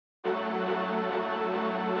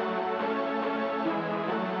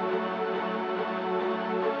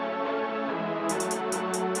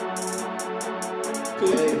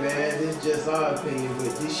Hey man, this is just our opinion,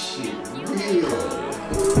 but this shit real. You know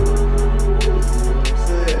what I'm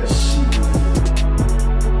saying? Shit.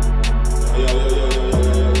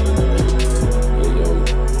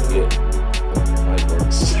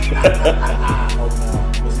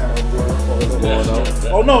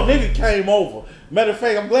 Oh no, nigga came over. Matter of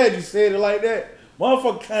fact, I'm glad you said it like that.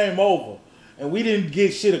 Motherfucker came over and we didn't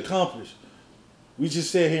get shit accomplished. We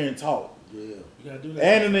just sat here and talked. Yeah. You gotta do that.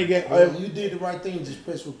 And the nigga, Well, you did the right thing, just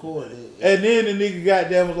press record. and then the nigga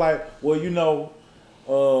goddamn was like, well, you know,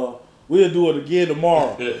 we'll do it again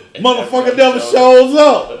tomorrow. Motherfucker never shows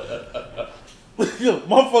up.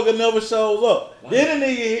 Motherfucker never shows up. Then the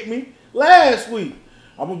nigga hit me last week.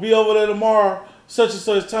 I'm gonna be over there tomorrow, such and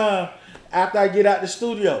such time, after I get out the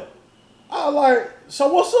studio. I was like,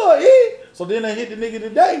 so what's up, E? So then I hit the nigga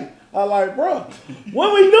today. I was like, bro,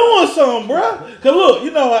 when we doing something, bro? Cause look,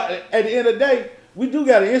 you know, at the end of the day, we do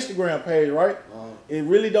got an Instagram page, right? It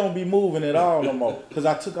really don't be moving at all no more. Cause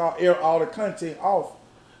I took all the content off.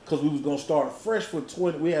 Cause we was gonna start fresh for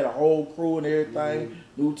 20. We had a whole crew and everything,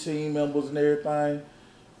 new team members and everything.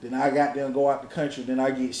 Then I got there and go out the country. Then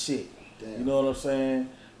I get shit. Damn. You know what I'm saying?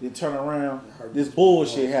 Then turn around, this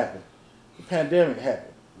bullshit happened. The pandemic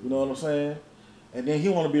happened. You know what I'm saying? And then he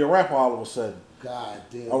want to be a rapper all of a sudden. God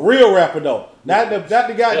damn. A real rapper though, not the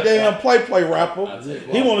goddamn play rapper.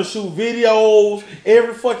 He want to shoot videos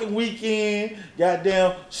every fucking weekend,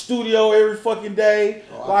 goddamn studio every fucking day.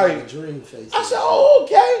 Oh, like dream face. I said, oh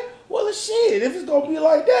okay, well shit, if it's gonna be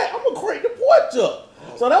like that, I'm gonna crank the porch up.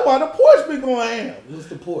 So that's why the porch be going ham. What's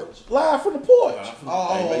the porch? Live from the porch.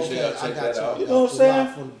 Okay, I got you. You know what I'm saying?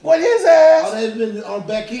 What his ass? Oh, they've been on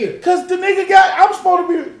back here. Cause the nigga I'm supposed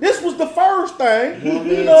to be, this was the first thing.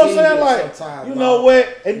 You know what I'm saying? Like, you know what?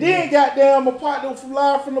 And then goddamn my partner from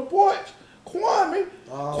Live from the Porch, Kwame.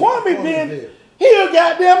 Kwame being, he a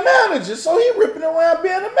goddamn manager. So he ripping around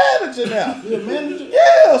being a manager now. You a manager?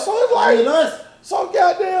 Yeah, so it's like, us. so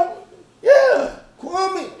goddamn, yeah.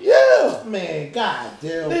 Kwame? Yeah. Man,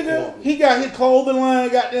 goddamn. Nigga, Kwame. he got his clothing line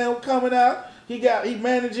goddamn coming out. He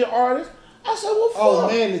managing artists. I said, well, fuck. Oh,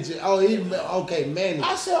 manager. Oh, okay, manager.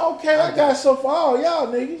 I said, okay, I got some for all y'all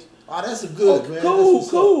niggas. Oh, that's a good, man.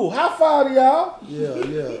 Cool. High five to y'all.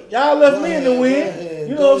 Yeah. Y'all left me in the wind.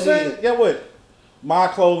 You know what I'm saying? Yeah, what? My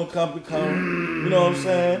clothing company come. You know what I'm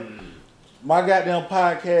saying? My goddamn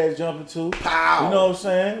podcast jumping too. Pow. You know what I'm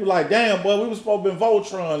saying? We like, damn, boy, we was supposed to be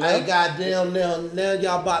Voltron. Hey, goddamn, now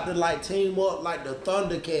y'all about to like team up like the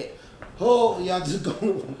Thundercat. Oh, y'all just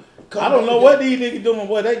gonna come I don't know what these niggas doing.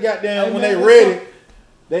 Boy, they goddamn, hey, when man, they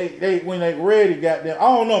ready, when they ready, goddamn. I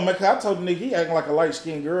don't know, man, cause I told the nigga he acting like a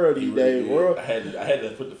light-skinned girl these days, bro. I had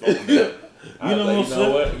to put the phone down. You know what I'm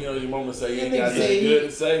saying? What? You know your mama say you ain't got nothing good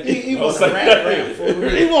to say. He want to rap for real.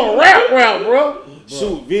 He want to rap, bro.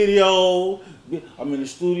 Shoot video. I'm in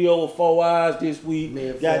the with 4 Eyes this week.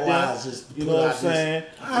 Man, 4 goddamn, Eyes just you know what I'm saying?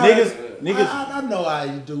 Niggas. I know how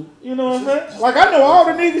you do. You know what I'm saying? Like I know all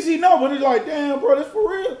the niggas he know, but it's like, damn, bro, that's for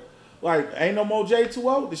real. Like, ain't no more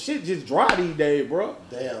J2O. The shit just dry these days, bro.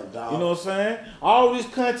 Damn, dog. You know what I'm saying? All this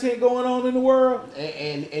content going on in the world.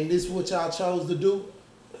 And this what y'all chose to do?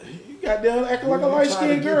 You goddamn acting like a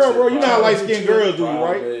light-skinned girl, bro. You know how light-skinned girls do you,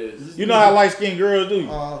 right? You know how light-skinned girls do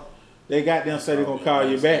you. They goddamn say they gonna call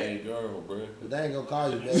you back. Girl, bro. They ain't gonna call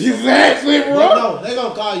you back. Exactly, bro. No, they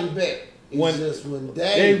gonna call you back. It's just when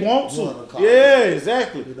they want to. Call yeah, you.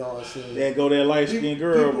 Exactly. You know what I'm saying? There go that light-skinned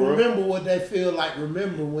girl, bro. Remember what they feel like.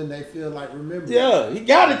 Remember when they feel like. Remember. Yeah, he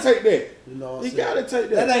gotta take that. You know what I'm he saying? gotta take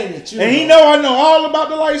that. That ain't it, you. And he know I know all about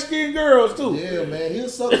the light-skinned girls too. Yeah, man, he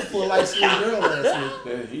was sucking for a light-skinned girl last week.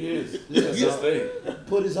 Yeah, he is. Yeah, That's his thing.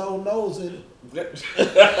 Put his whole nose in it.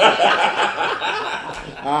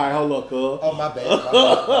 All right, hold up, cuz. Oh, my bad.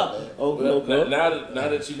 Okay. Now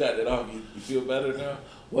that you got that off, you feel better now?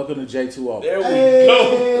 Welcome to J2O. There we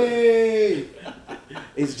go.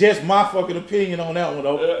 It's just my fucking opinion on that one,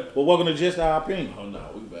 though. But welcome to just our opinion. Oh, no,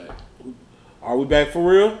 we back. Are we back for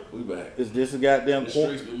real? We back. Is this a goddamn... The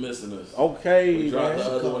streets been missing us. Okay, we dropped man.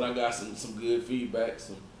 the other one. I got some good feedback.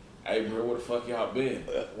 Hey, bro, where the fuck y'all been?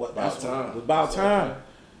 About time. About time.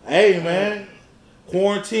 Hey, man.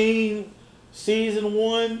 Quarantine season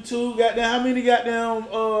 1, 2. Goddamn, how many goddamn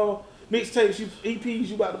mixtapes, EPs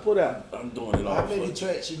you about to put out? I'm doing it all. How many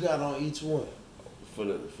tracks you got on each one? For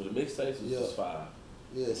the mixtapes, it's just 5.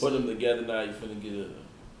 Yeah. Put them together now. You finna get a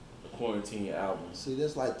quarantine album. See,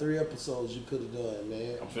 that's like 3 episodes you could have done,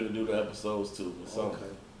 man. I'm finna do the episodes too.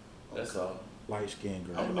 Okay. That's all. Light skin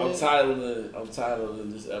girl. I'm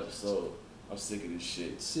titling this episode. I'm sick of this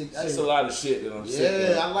shit. It's a lot of shit that I'm sick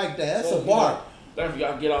of. Yeah, I like that. That's a bar. If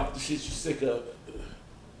y'all get off the shit you sick of.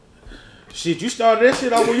 Shit, you started that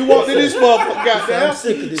shit off when you walked in this motherfucker, goddamn. I'm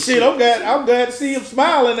sick of this shit. I'm glad to see him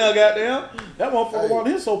smiling now, goddamn. That motherfucker walked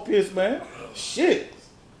in so pissed, man. Shit.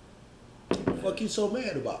 Fuck you so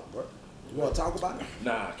mad about, bro? You want to talk about it?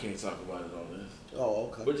 Nah, I can't talk about it on this. Oh,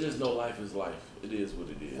 okay. But just know life is life. It is what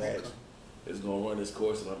it is. Okay. It's gonna run its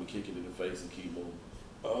course, and I'm gonna kick it in the face and keep moving.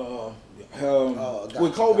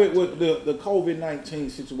 With COVID, with the COVID-19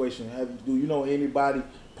 situation, do you know anybody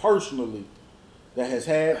personally that has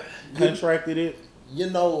contracted it? You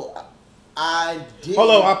know, I did. Hold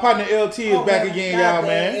on, our partner LT is back again, y'all,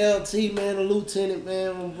 man. LT, man, the lieutenant,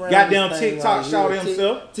 man. Goddamn TikTok shouted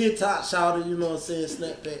himself. TikTok shouted, you know what I'm saying?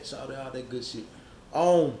 Snapback shouted, all that good shit.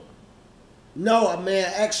 No,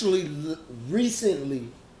 man, actually, recently,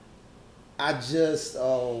 I just,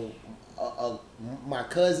 my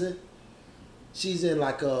cousin, she's in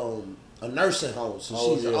like a nursing home,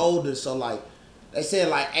 so she's older, so like, they said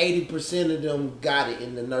like 80% of them got it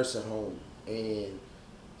in the nursing home, and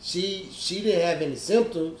she didn't have any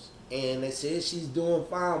symptoms, and they said she's doing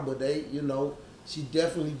fine, but they, you know, she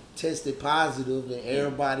definitely tested positive, and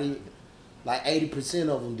everybody, like 80%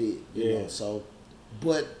 of them did, you know, so,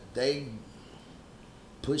 but they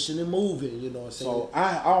pushing and moving, you know what I'm saying? So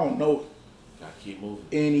I don't know. Gotta keep moving.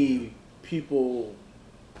 Any people,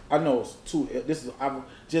 I know it's two. I've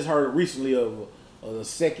just heard recently of a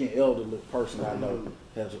second elderly person I know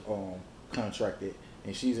has contracted,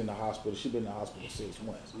 and she's in the hospital. She's been in the hospital 6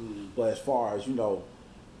 months. But as far as, you know,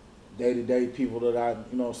 day-to-day people that I,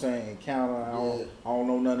 you know what I'm saying, encounter, I don't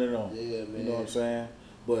know none of them. Yeah, man. You know what I'm saying?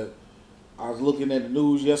 But I was looking at the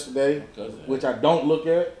news yesterday, which I don't look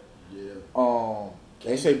at. Yeah.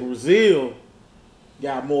 They say Brazil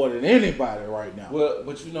got more than anybody right now. Well,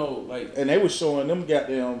 but you know, like, and they was showing them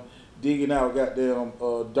goddamn digging out goddamn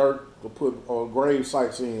dirt to put grave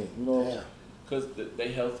sites in. You know, because the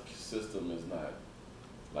health system is not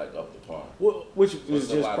like up to par. Well, which is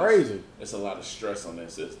just crazy. It's a lot of stress on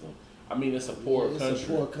that system. I mean, it's a poor country. It's a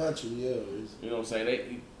poor country, yeah. You know what I'm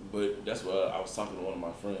saying? But that's what I was talking to one of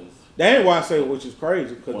my friends. That ain't why I say which is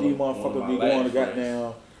crazy, because these motherfuckers be going to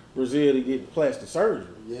goddamn Brazil to get plastic surgery.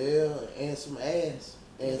 Yeah, and some ass.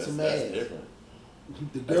 That's different.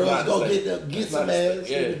 The girls go get some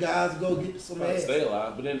ass, and the guys go get some ass. Stay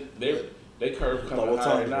alive, but then they curve kind of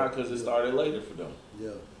higher now because it started later for them. Yeah.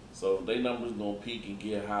 So they numbers gonna peak and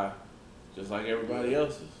get high, just like everybody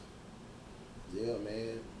else's. Yeah,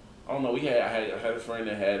 man. I don't know. I had a friend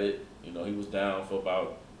that had it. You know, he was down for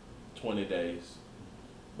about 20 days,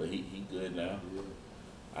 but he good now. Yeah.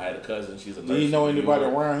 I had a cousin. She's a nurse. Do you know anybody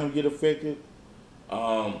around him get affected?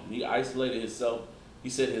 He isolated himself. He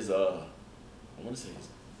said his I want to say his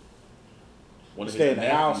one of his stay in the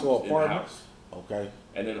house or apartment. Okay.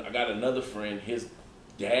 And then I got another friend. His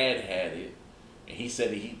dad had it, and he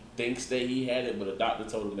said that he thinks that he had it, but a doctor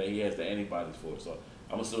told him that he has the antibodies for it. So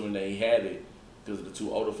I'm assuming that he had it because of the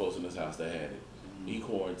two older folks in his house that had it. He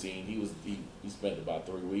quarantined. He spent about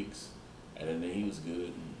 3 weeks, and then he was good.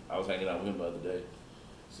 And I was hanging out with him the other day.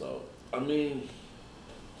 So I mean,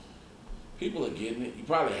 people are getting it. You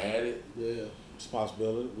probably had it. Yeah, it's a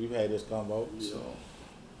possibility. We've had this combo. Yeah. So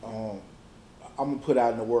I'm gonna put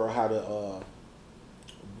out in the world how to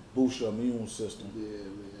boost your immune system. Yeah,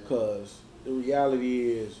 man. Because the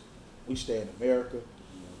reality is, we stay in America.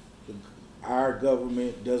 Our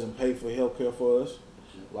government doesn't pay for healthcare for us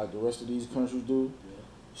like the rest of these countries do.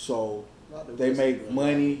 So they make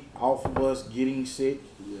money off of us getting sick.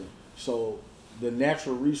 Yeah. So the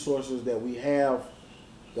natural resources that we have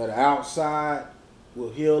that are outside will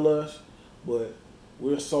heal us, but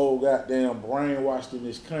we're so goddamn brainwashed in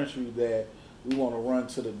this country that we want to run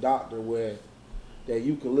to the doctor where that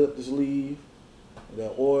eucalyptus leaf,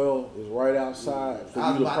 that oil is right outside for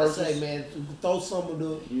I was you to about purchase. to say, man, throw some of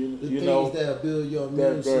the things know, that build your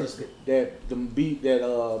immune system. That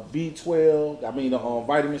B12, I mean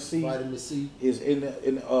vitamin C. Vitamin C is in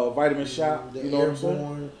the vitamin shop. The you know airborne, what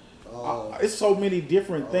I'm saying? It's so many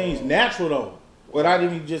different things, natural though. Without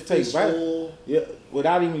even just taking vitamin. Yeah,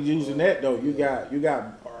 without even using that though, you got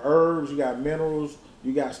herbs, you got minerals,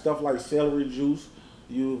 you got stuff like celery juice,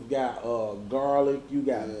 you've got garlic, you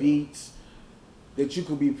got beets that you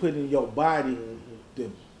could be putting in your body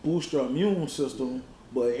to boost your immune system.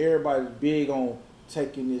 But everybody's big on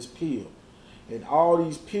taking this pill, and all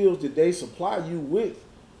these pills that they supply you with,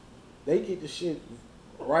 they get the shit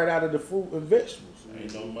right out of the fruit and vegetables.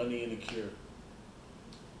 Ain't no money in the cure.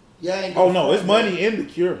 Yeah. Oh no, it's money in the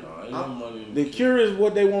cure. No, ain't no money in the cure is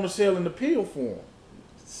what they want to sell in the pill form.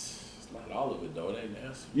 It's not all of it though. It ain't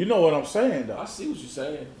nasty. You know what I'm saying though. I see what you're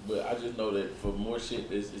saying, but I just know that for more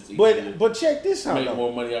shit, it's easy. But check this out. Make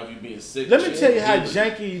more money off you being sick. Let me tell you how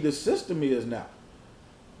janky the system is now.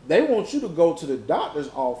 they want you to go to the doctor's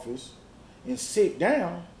office and sit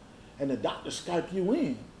down, and the doctor Skype you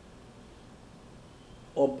in,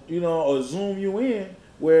 or or Zoom you in,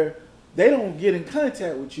 where they don't get in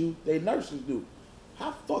contact with you. They nurses do.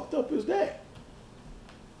 How fucked up is that?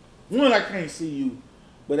 One, I can't see you,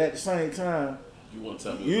 but at the same time, You want to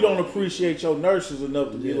tell me you don't appreciate your nurses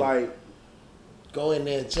enough to be like, go in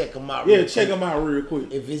there and check them out. yeah, check them out real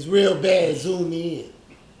quick. If it's real bad, zoom me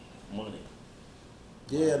in. money.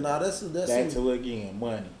 Yeah, nah, that's Back to again,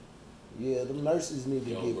 money. yeah. The nurses need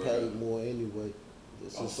to Yo, get bro. paid more anyway.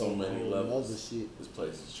 This On is so many whole levels. Other shit. This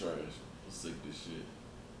place is trash. I'm sick of this shit.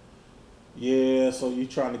 Yeah, so you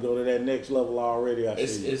trying to go to that next level already? I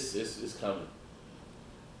It's see. it's coming.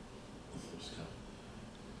 It's coming.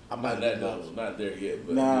 I'm Not that level, not there yet,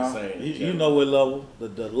 but I'm Nah, just saying. in you general. know what level?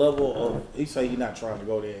 The level of he say he's not trying to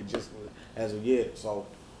go there just as of yet. So,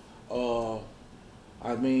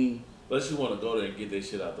 I mean, Unless you want to go there and get that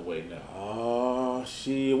shit out the way now.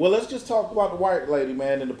 shit. Well, let's just talk about the white lady,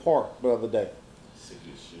 man, in the park the other day. Sick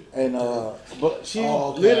of this shit. And but she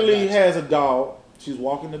Oh, okay, literally I got you. has a dog. She's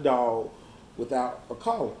walking the dog without a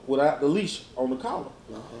collar, without the leash on the collar.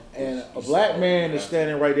 And a black man is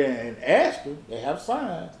standing right there and asked her. They have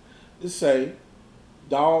signs that say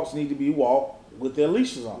dogs need to be walked with their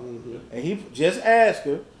leashes on. And he just asked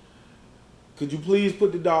her, "Could you please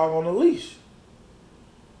put the dog on a leash?"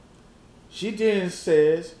 She then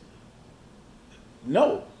says,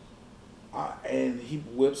 "No." And he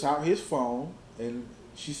whips out his phone, and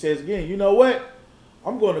she says again, "You know what?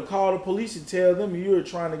 I'm going to call the police and tell them you're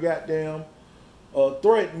trying to goddamn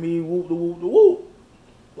threaten me, whoop the whoop the whoop."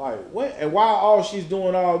 Like, what? And while all she's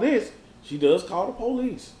doing all this, she does call the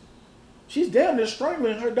police. She's damn near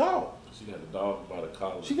strangling her dog. She got a dog by the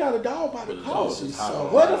collar. She got a dog by the But the collar. dog is hot.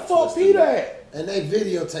 so- Where the fuck Peter at? And they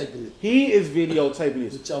videotaping it. He is videotaping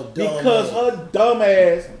this With your dumb because ass. her dumb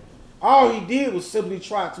ass. All he did was simply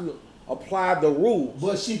try to apply the rules.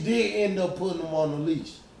 But she did end up putting him on the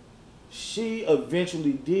leash. She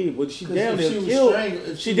eventually did, but she 'Cause damn if near she was killed. strangled-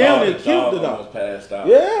 if She she- damn Dog- near killed the dog. almost passed out.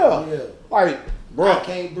 Yeah, Yeah. like, I bro.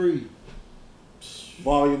 Can't Breathe.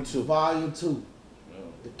 Volume 2. Volume 2. Yeah.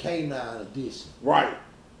 The K9 edition. Right.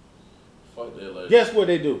 Fuck that lady. Guess what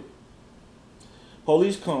they do?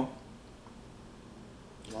 Police come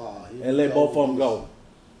Oh, here and we let both of them go.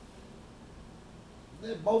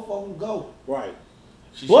 Let both of them go. Right.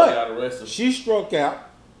 She But should got arrested. she struck out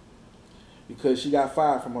because she got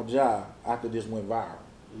fired from her job after this went viral.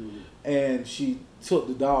 And she took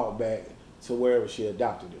the dog back to wherever she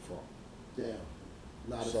adopted it from. Damn.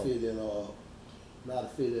 Not So- a fitting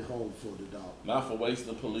home for the dog. Not for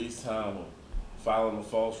wasting police time or filing a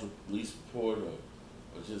false police report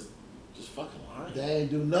or just fucking lying. They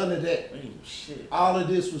ain't do none of that. They ain't do shit. All of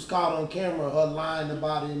this was caught on camera, her lying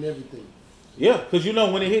about it and everything. Yeah, because you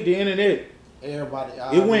know when it hit the internet, Everybody.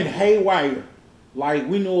 it went haywire. Like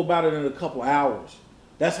we knew about it in a couple hours.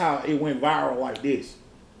 That's how it went viral like this.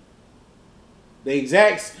 The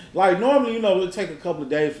exact, like normally, it'll take a couple of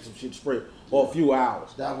days for some shit to spread or a few hours.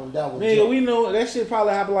 That one. Nigga, jump. we know that shit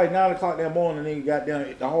probably happened like 9 o'clock that morning. Nigga got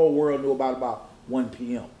down, the whole world knew about 1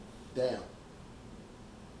 p.m. Damn.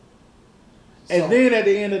 And So- then at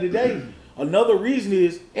the end of the day, another reason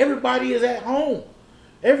is everybody is at home.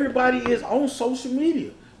 Everybody is on social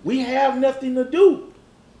media. We have nothing to do.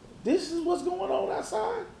 This is what's going on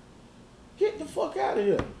outside. Get the fuck out of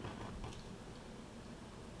here.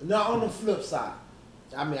 Now on the flip side,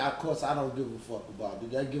 I mean, of course, I don't give a fuck about it.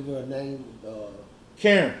 Did I give her a name?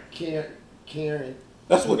 Karen. Karen.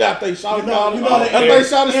 That's what I think Shawty You know- called you her. know I that- think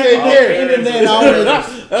Shawty said Oh, Karen. Internet always.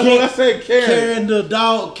 That's what I said, Karen. Karen the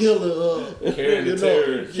dog killer. Karen the you know,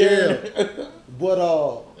 terrorist. Yeah.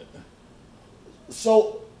 But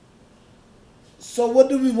so what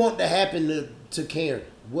do we want to happen to Karen?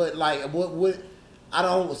 What I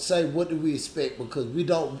don't say what do we expect because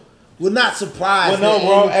we're not surprised. Well, no, that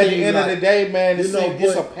bro. At the anything end of the day, man, it's, you know,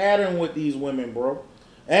 it's a but- pattern with these women, bro,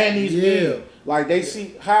 and these Yeah. men. Like they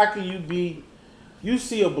see, how can you be? You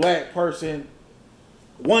see a black person,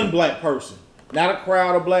 one black person, not a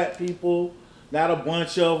crowd of black people, not a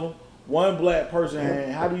bunch of them. One black person,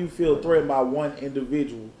 and how do you feel threatened by one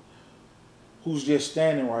individual who's just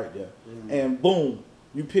standing right there? And boom,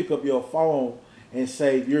 you pick up your phone and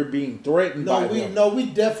say you're being threatened by them. we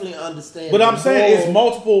definitely understand. But I'm saying it's whole-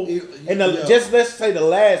 multiple. In the yeah. just let's say the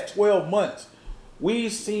last 12 months,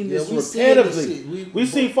 we've seen Yeah, this we seen this shit. repetitively. We- We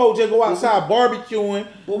seen folks just go outside barbecuing,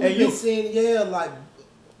 But we've and been you. seeing, like,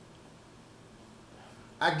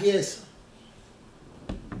 I guess,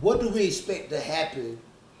 what do we expect to happen,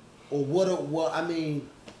 or what? I mean,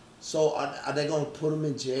 So are they gonna put them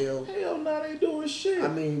in jail? Hell no, they doing shit. I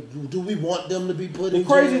mean, do we want them to be put the in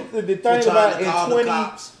crazy jail? the for thing trying about to call the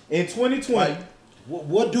cops? in 2020. Like,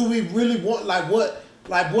 what do we really want? What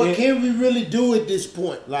Yeah. can we really do at this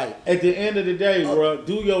point? Like, At the end of the day, bro,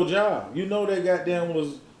 do your job. You know that goddamn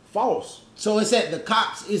was false. so it's at the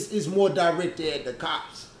cops. It's more directed at the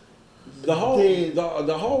cops. The whole Then-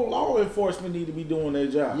 the whole law enforcement need to be doing their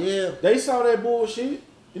job. Yeah. They saw that bullshit.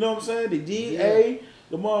 You know what I'm saying? The DA,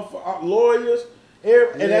 the motherfucker lawyers, and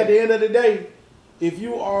Yeah. at the end of the day, if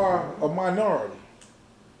you are a minority,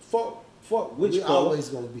 fuck which We color. always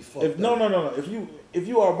gonna be fucked If no, up. no, no, no. If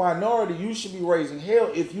you are a minority, you should be raising hell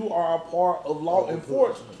if you are a part of law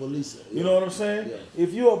enforcement. Police. You know what I'm saying? Yeah.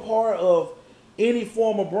 If you're a part of any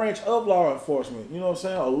form of branch of law enforcement, you know what I'm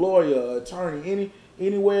saying? A lawyer, attorney,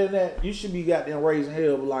 anywhere in that, you should be goddamn raising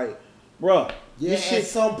hell. But like, bruh, Yeah, this at shit.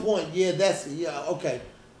 some point, okay.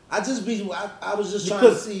 I was just trying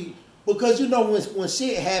Because- to see because when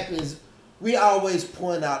shit happens, we always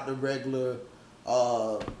point out the regular.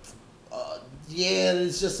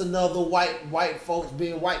 It's just another white folks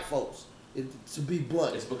being white folks. To be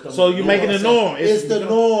blunt, It's become So you making a norm. It's the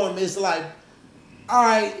norm. It's like, all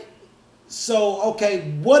right. So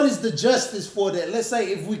okay, what is the justice for that? Let's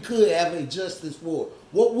say if we could have a justice for it,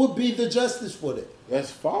 what would be the justice for that? That's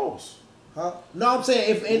false. Huh? No, I'm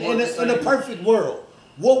saying if in a perfect world,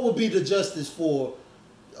 what would be the justice for?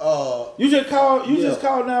 You just call Yeah.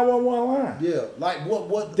 911 line. Yeah, like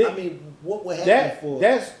what? That- I mean, what would happen for?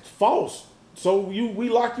 That's false. So we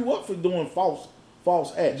lock you up for doing false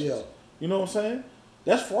actions. Yeah. You know what I'm saying?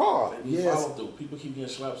 That's fraud. We Yes. follow through. People keep getting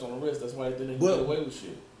slaps on the wrist. That's why they didn't But- get away with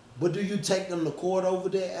shit. But do you take them to court over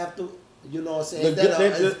there after? You know what I'm saying? The Is that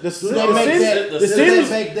a- the is- the do they make that- the do they citizens-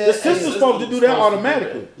 make that the a- system's supposed to do that supposed to do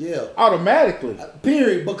automatically. Yeah. Automatically.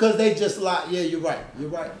 Period. Because they just like, yeah, you're right. You're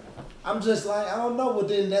right. I'm just like, I don't know. But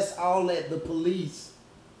then that's all at the police.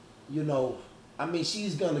 You know, I mean,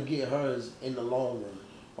 she's gonna get hers in the long run.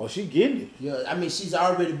 Oh, she getting it. Yeah, I mean, she's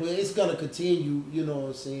already, but it's gonna continue. You know what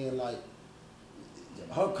I'm saying? Like,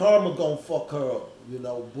 her karma gonna fuck her up. You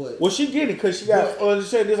know, but Well, she getting it because she got. But- Let's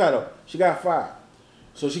say this out of. She got fired,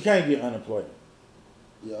 so she can't get unemployment.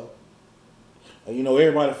 yeah, And you know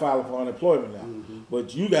everybody filing for unemployment now, Mhm.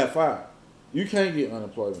 but you got fired. You can't get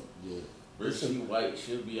unemployment. yeah, Rich, she white,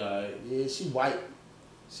 she'll be alright. yeah. She white.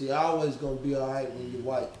 She always gonna be alright when you're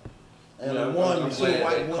white. And Yeah, a I'm woman, she a glad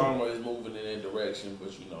white that woman. karma is moving in that direction,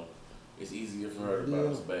 but you know, it's easier for her to Yeah.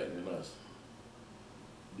 bounce back than us.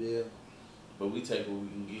 Yeah. But we take what we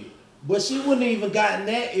can get. But she wouldn't even gotten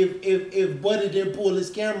that if Buddy didn't pull his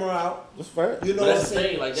camera out. That's fair. You know But what I'm that's the saying?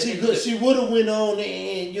 thing, like, that she nigga- could, she would have went on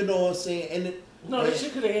and you know what I'm saying. And it, No, that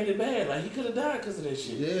shit could have ended bad. Like he could have died because of that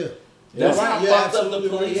shit. yeah. That's You're how right. You're fucked up the absolutely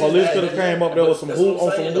police- right. Yeah, Police that- could have that- came up there with some That's who what I'm on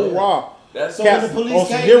some saying, who though. raw. That's So Cats when the police on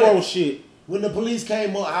some came hero back- shit. When the police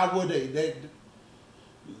came up, how would they?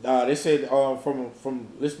 They said from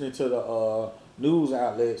listening to the news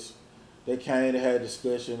outlets, they came, they had a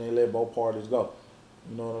discussion, they let both parties go.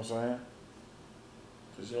 You know what I'm saying?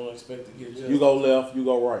 because you don't expect to get You go left, you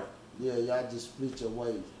go right. Yeah, y'all just split your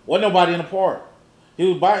ways. Wasn't nobody in the park. He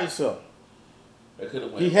was by himself. That could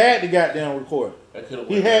have He had the goddamn recorder. That could have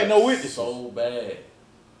he had no witnesses. So bad.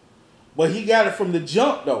 But he got it from the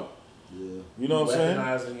jump though. Yeah. You know what I'm saying?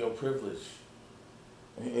 Recognizing your privilege.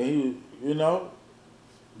 And he, you know,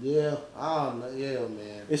 Yeah, I don't know. Yeah,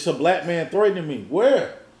 man. it's a black man threatening me.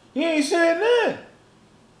 Where? He ain't said nothing.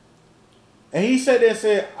 And he said that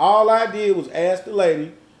said, all I did was ask the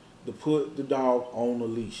lady to put the dog on the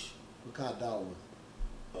leash. What kind of dog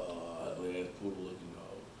was Ugly ass poodle looking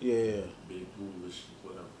dog. Yeah. Big poodleish,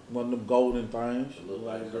 whatever. One of them golden things. It it? look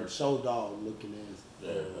like her. Show dog looking ass. Yeah,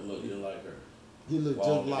 it look just like her. He looked Bald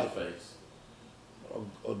just in like the face.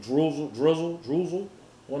 A drizzle,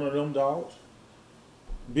 one of them dogs.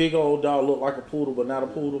 Big old dog, look like a poodle, but not a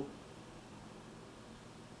poodle.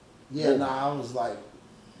 Yeah, I was like,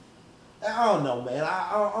 I don't know, man.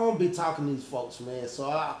 I don't be talking to these folks, man. So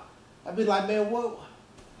I be like, man, what?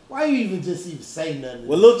 Why you even say nothing?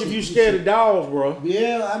 Well, look, if you scared of dogs, bro,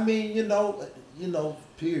 Yeah, I mean, you know,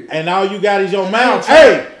 period. and all you got is your And I mouth. ain't try-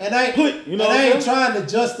 Hey, and I ain't, put- you know and what I I'm ain't saying? trying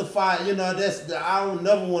to justify. I don't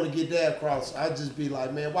never want to get that across. I just be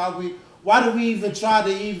like, man, why do we even try to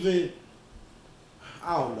even?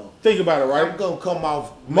 I don't know. think about it, right? I'm gonna come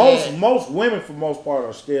off Most mad. women, for most part,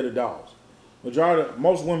 are scared of dogs.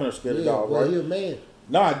 Most women are scared of dogs, well, right? you're a man.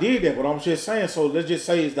 No, I did that, but I'm just saying. So let's just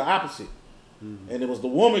say it's the opposite. And it was the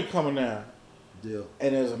woman coming down, Yeah.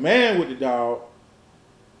 and there's a man with the dog,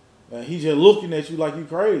 and he's just looking at you like you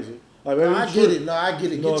crazy. Like, No, baby, I you get trip. it. No, I get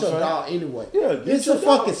it. You know Get what your I'm dog anyway. Yeah, get it's your a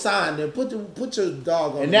dog. fucking sign there. Put your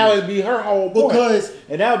dog on. And the now leash. it'd be her whole point. Because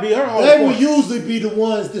and that would be her whole they point. would usually be the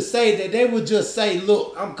ones to say that. They would just say,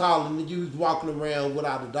 "Look, I'm calling you walking around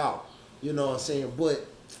without a dog." You know what I'm saying? But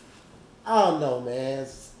I don't know, man.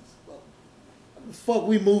 Fuck,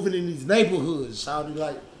 we moving in these neighborhoods. Shawty,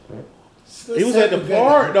 like He was at the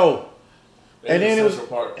park though, They and in then it was,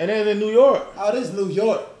 Central Park. and then in New York. Oh, this New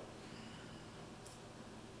York.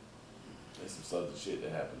 There's some southern shit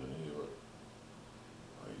that happened in New York.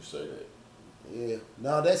 Why you say that? Yeah.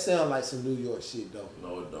 No, that sound like some New York shit though.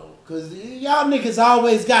 No, it don't. Cause y'all niggas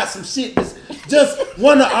always got some shit that's just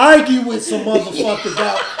want to argue with some motherfuckers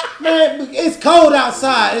out. Man, it's cold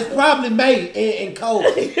outside. It's probably May and cold.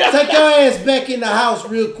 Take your ass back in the house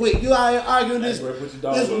real quick. You out here arguing this Hey, bro, put your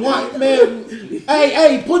dog this on white the man.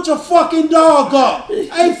 Hey, put your fucking dog up.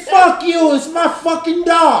 Hey, fuck you. It's my fucking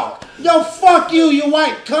dog. Yo, fuck you, you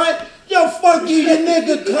white cunt. Yo, fuck you, you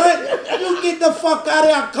nigga cunt. You get the fuck out of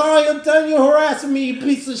here. I call you. I'm telling you, harassing me, you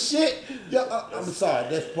piece of shit. Yo, I'm sorry.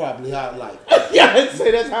 That's probably how I like it. Yeah, I'd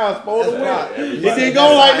say that's how it's supposed to That's work. right. It didn't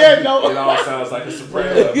go like that It though. all sounds like a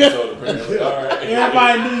Soprano episode, apparently. All right.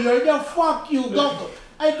 Everybody in New York, yo, fuck you.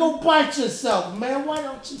 Go bite yourself, man. Why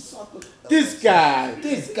don't you suck a... This guy.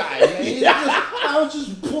 This guy, man. I was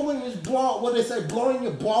just pulling his ball. What they say, blowing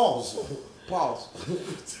your balls. Balls.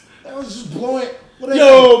 I was just blowing...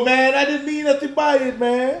 Yo, man, I didn't mean nothing by it,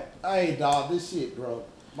 man. Hey, dog, this shit, bro.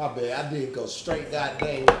 My bad. I did go straight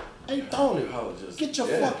goddamn. Hey, Tony, get your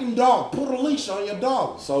fucking dog. Put a leash on your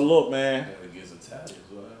dog. So look, man, Against Italians,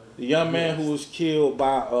 right? the young man who was killed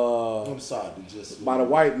by I'm sorry to just... the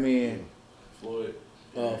white man, Floyd.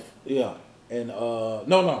 yeah, and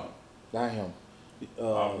no, not him,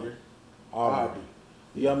 Aubrey. Aubrey.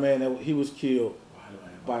 The young man that he was killed Why do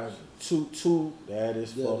I have by two. That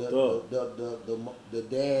is fucked up. The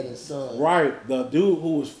dad and son. Right, the dude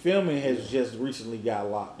who was filming has just recently got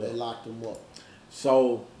locked They up. locked him up.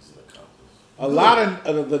 So This is an accomplice. a lot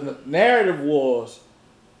of the narrative was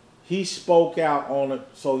he spoke out on it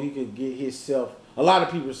so he could get himself. A lot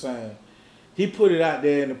of people saying he put it out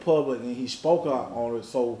there in the public and he spoke out on it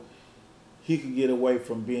so he could get away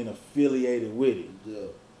from being affiliated with it. Yeah.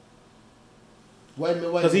 Wait a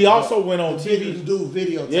minute. Because he also went on TV. To do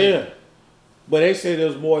video. Yeah, but they say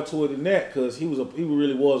there's more to it than that because he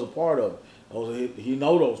really was a part of it. He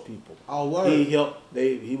know those people. Oh, word. He helped.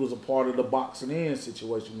 He was a part of the boxing in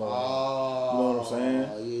situation. Going on. You know what I'm saying?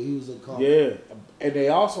 Yeah, he was a cop. Yeah, and they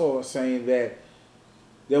also are saying that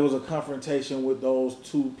there was a confrontation with those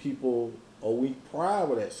two people a week prior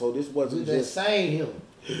to that. So this wasn't They just sang him.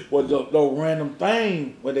 was no random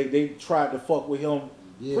thing where they tried to fuck with him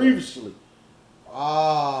previously.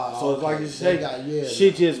 Ah, So it's like you say, yeah,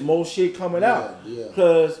 shit just more shit coming out. Yeah.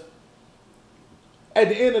 Because at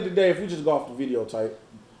the end of the day, if we just go off the videotape,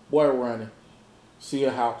 boy running, see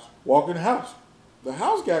a house, walk in the house. The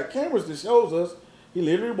house got cameras that shows us he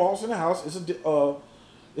literally walks in the house. It's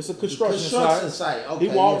a construction site. Okay,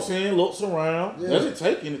 He walks in, looks around, doesn't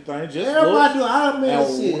take anything, just everybody looks, do Iron Man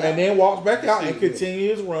shit. and then walks back out and continue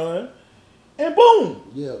his run, and boom.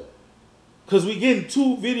 Yeah. Because we getting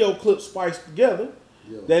two video clips spiced together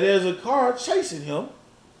that there's a car chasing him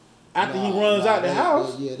after he runs out the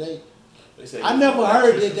house. They say I he was never in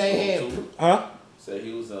heard electrician that they school, had. too. Huh? Say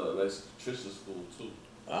he was in electrician school too.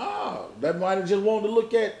 Ah, that might have just wanted to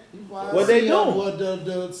look at What what they doing. What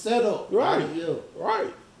the setup. Right. Yeah.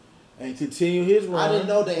 Right. And continue his run. I didn't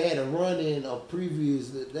know they had a run in a previous.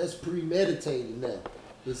 That's premeditated now.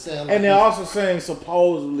 It sounds like And they're also saying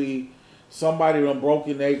supposedly somebody done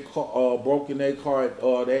broken their car at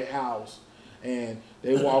their house, and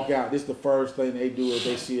they walk out. This is the first thing they do is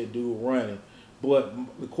they see a dude running. But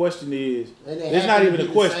the question is, it's not even a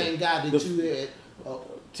question. The same guy that you had.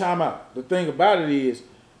 Time out. The thing about it is,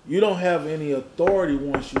 you don't have any authority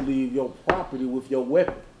once you leave your property with your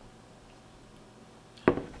weapon.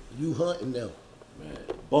 You hunting them. Man,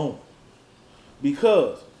 Boom.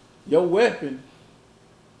 Because your weapon,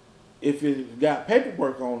 if it got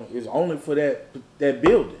paperwork on it, is only for that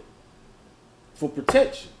building, for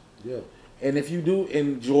protection. Yeah. And if you do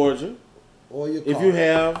in Georgia, Or your car. if you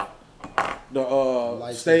have the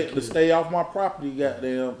License stay off my property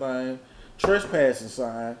goddamn thing, trespassing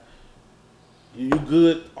sign, you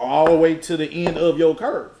good all the way to the end of your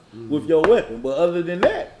curve with your weapon. But other than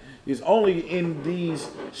that, it's only in these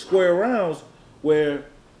square rounds where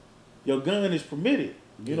your gun is permitted.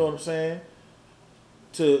 You know what I'm saying?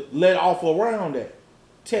 To let off around that,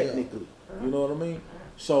 technically. You know what I mean?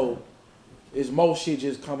 So it's more shit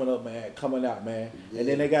just coming out, man. And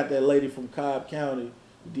then they got that lady from Cobb County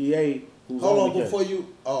DA who's Hold on on the before case. you.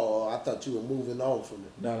 Oh, I thought you were moving on from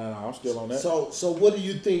it. No, I'm still on that. So what do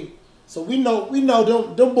you think? So we know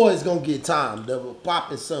them boys gonna get time. The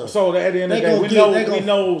Pop and Son. So at the end of the day, we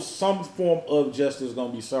know some form of justice is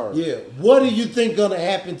gonna be served. Yeah. What do you think gonna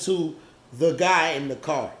happen to the guy in the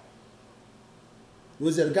car?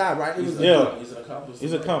 Was it a guy, right? It was He's an accomplice.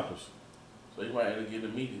 He's an accomplice. So he might have to get the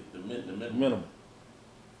minimum. Minimum.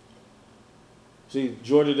 See,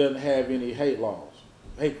 Georgia doesn't have any hate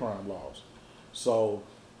crime laws. So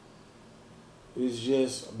it's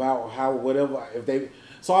just about how whatever if they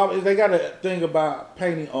got a thing about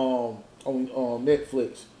painting on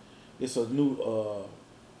Netflix. It's a new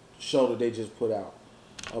show that they just put out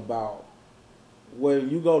about when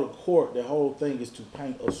you go to court. The whole thing is to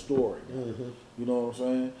paint a story. Mm-hmm. You know what I'm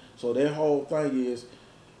saying? So their whole thing is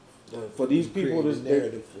for these people.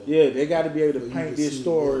 They got to be able to paint this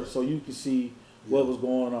story so you can see what was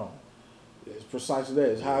going on. It's precisely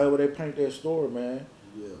that. It's however they paint their story, man.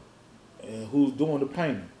 Yeah. And who's doing the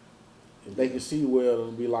painting. If they can see well,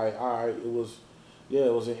 it'll be like, all right, it was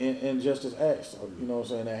an injustice act. So, you know what I'm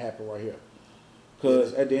saying? That happened right here.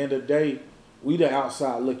 Because at the end of the day, we the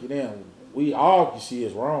outside looking in. We all can see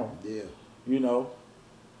it's wrong. Yeah. You know?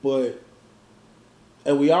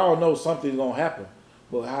 And we all know something's going to happen.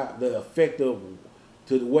 But how the effect of,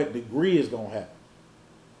 to what degree is going to happen.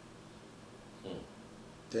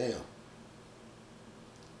 Damn.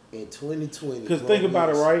 In 2020. Because think about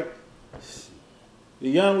it, right? The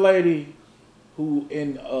young lady who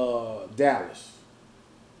in Dallas,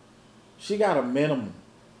 she got a minimum.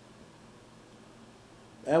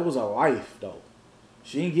 That was a life, though.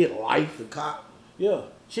 She didn't get life. The cop? Yeah.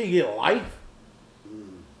 She didn't get life.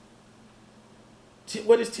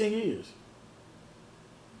 What is 10 years?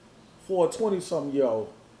 For a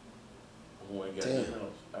 20-something-year-old. Who ain't got nothing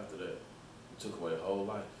else after that. Took away a whole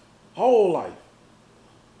life. Whole life.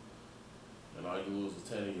 And all you lose is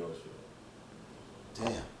 10 of yours.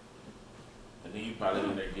 Damn. And then you probably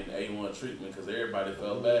in there getting A1 treatment because everybody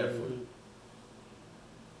felt bad for you.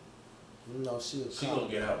 No, She gonna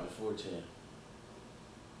get out before 10.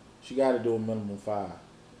 She got to do a minimum 5.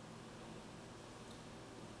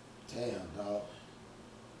 Damn, dog.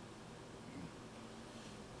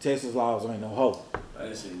 Texas laws ain't no hope. I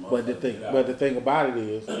didn't see But the thing about it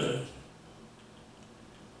is,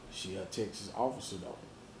 she a Texas officer though.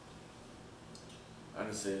 I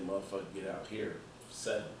done seen a motherfucker get out here for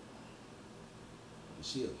 7.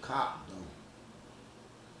 She a cop, though.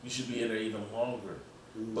 You should be in there even longer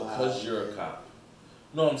because you're a cop.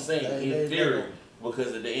 No, I'm saying in theory,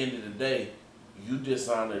 because at the end of the day, you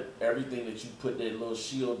dishonored everything that you put that little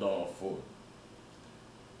shield on for.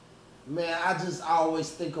 Man, I just always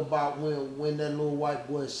think about when that little white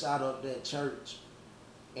boy shot up that church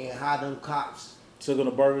and how them cops took on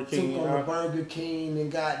the Burger King. Took on the Burger King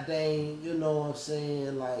and goddamn, you know what I'm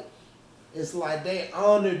saying? Like, it's like they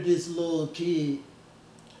honored this little kid.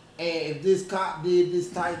 And if this cop did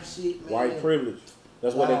this type shit, man. White privilege.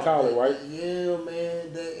 That's what they call it, right? Yeah,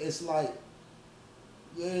 man. It's like,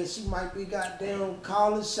 yeah, she might be goddamn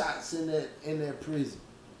calling shots in that prison.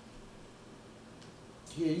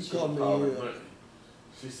 Here, you come in here.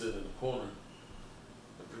 She sitting in the corner.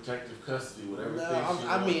 The protective custody, whatever. No,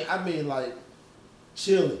 I mean, like,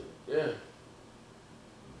 chilling. Yeah.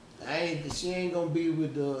 She ain't gonna be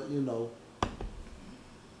with the, you know,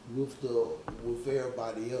 with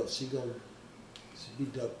everybody else. She be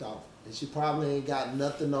ducked off, and she probably ain't got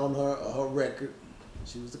nothing on her record.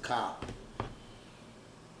 She was a cop.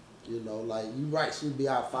 You know, like you right. She'll be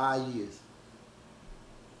out 5 years.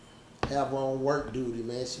 Have her on work duty,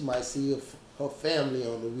 man. She might see her family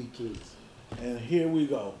on the weekends. And here we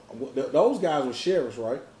go. Those guys were sheriffs,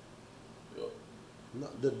 right? No,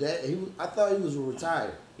 I thought he was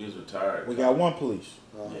retired. He was retired. We got one police.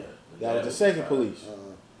 Yeah. That was the second police.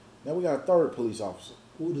 Now we got a third police officer.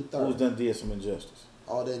 Who the third? Who's did some injustice.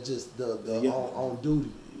 Oh, that just the on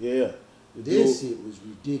duty. Yeah. This shit was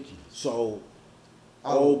ridiculous. So,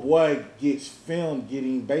 old boy gets filmed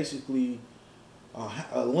getting basically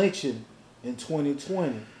a lynching in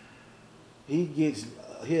 2020. He gets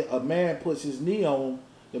a man puts his knee on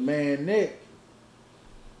the man's neck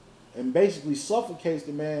and basically suffocates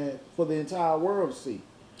the man for the entire world to see.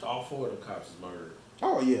 All 4 of the cops is murdered.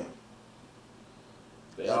 Oh yeah.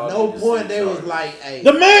 At no point they was like, "Hey,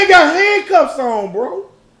 the man got handcuffs on,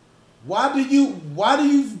 bro. Why do you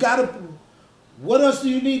gotta? What else do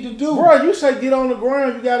you need to do, bro? You say get on the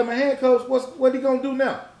ground. You got him in handcuffs. What he gonna do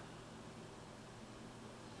now?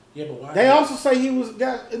 Yeah, but why? They also say he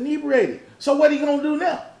got inebriated. So what he gonna do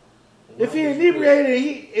now? If he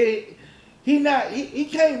inebriated, he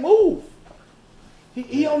can't move.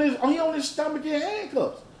 He on his stomach in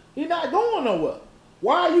handcuffs. He not going nowhere.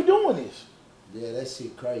 Why are you doing this? Yeah, that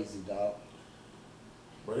shit crazy, dog.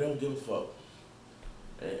 Bro, they don't give a fuck.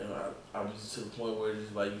 And I'm just to the point where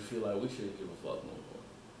it's like you feel like we shouldn't give a fuck no more.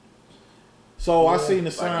 So I Yeah. seen the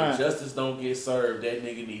Like sign. if justice don't get served, that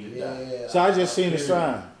nigga need to die. Yeah. So I just seen the period.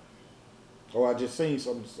 sign. Or I just seen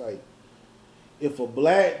something say, if a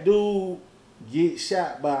black dude get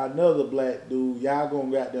shot by another black dude, y'all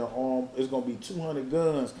gonna got their arm. It's gonna be 200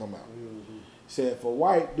 guns come out. Mm-hmm. Said if a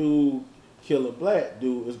white dude kill a black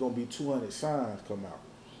dude, it's gonna be 200 signs come out.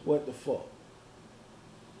 What the fuck?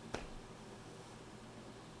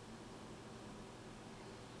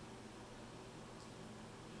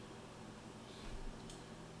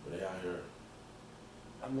 But they out here.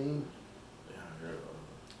 I mean, They out here.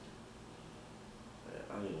 Man,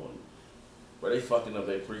 I don't even want. But they fucking up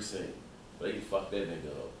their precinct. They can fuck that nigga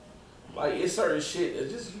up. Like it's certain shit.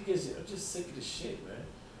 It's just I'm just sick of the shit, man.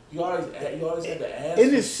 You always have to ask.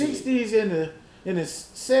 In the for shit. 60s, in the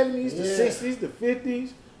 70s, the Yeah. 60s, the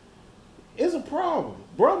 50s, it's a problem.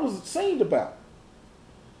 Brothers seemed about.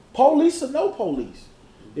 Police or no police.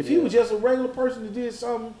 If he Yeah. was just a regular person that did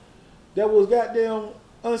something that was goddamn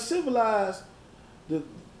uncivilized, the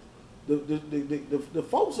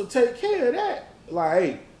folks will take care of that. Like,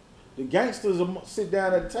 hey, the gangsters will sit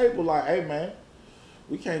down at the table like, hey man,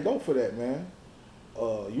 we can't go for that, man.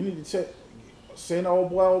 You need to send the old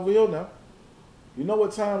boy over here now. You know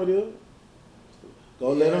what time it is.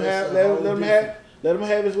 Go Yeah, let him that's have a whole let him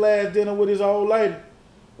have his last dinner with his old lady.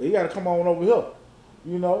 But he gotta come on over here.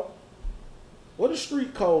 You know. What the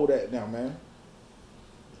street code at now, man?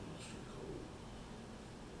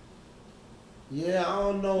 yeah, I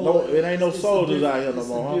don't know. No, it ain't no It's a soldiers diff- out here no it's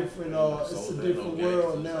a more, huh? different, it's a different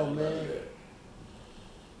world now, man.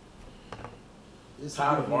 It's a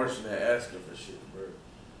Tired of different- marching and asking for shit, bro.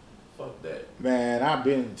 Fuck that. Man, I've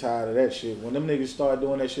been tired of that shit. When them niggas started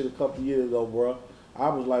doing that shit a couple years ago, bro, I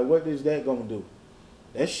was like, what is that gonna do?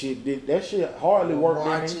 That shit hardly worked.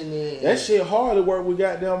 Marching That shit hardly worked with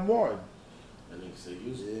goddamn Martin. And nigga say,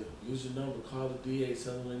 use your number, call the DA,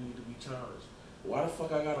 tell them they need to be charged. Why the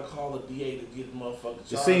fuck I gotta call the DA to get the motherfucker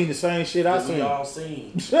charged? You seen the same shit I That we seen. all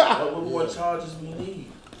seen. What more charges we need?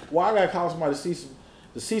 Well, I gotta call somebody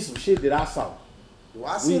to see some shit that I saw. Well,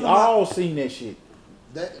 I seen We them all seen that shit.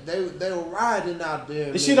 They were riding out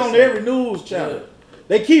there. The shit on every news channel. Yeah.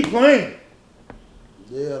 They keep playing it.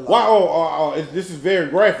 Yeah, like, Why? This is very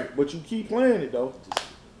graphic, but you keep playing it though.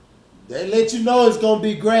 they let you know it's gonna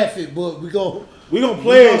be graphic, but we gonna play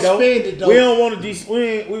gonna it though. spend it, though. We don't want to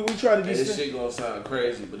we try to And this de- shit gonna sound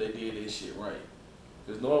crazy, but they did this shit right.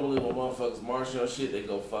 Cause normally when motherfuckers march on shit, they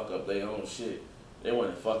go fuck up their own shit. They went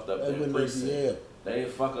and fucked up their precinct. yeah, They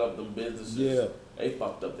didn't fuck up them businesses. Yeah. They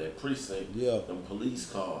fucked up their precinct. Yeah. Them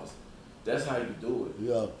police cars. That's how you do it.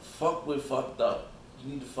 yeah. Fuck with fucked up.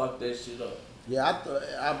 You need to fuck that shit up. Yeah,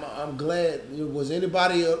 I'm glad. Was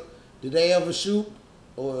anybody did they ever shoot,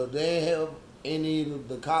 or they ain't have any of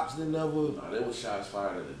the cops that never? Nah, there was shots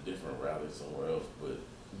fired at a different rally somewhere else, but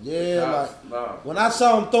Yeah, the cops, like nah. when I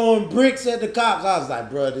saw them throwing bricks at the cops, I was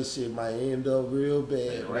like, bro, this shit might end up real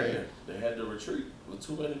They bad. ran. Man. They had to retreat with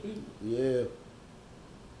too many people. Yeah,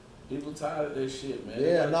 People tired of that shit, man.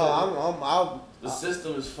 They yeah. gotta No, the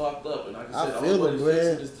system is fucked up, and like I I said, the feel only it, way to fix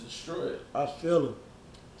man. it is to destroy it. I feel it.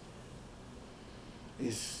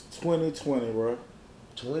 It's 2020, bro.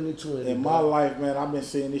 2020. In my life, man, I've been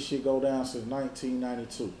seeing this shit go down since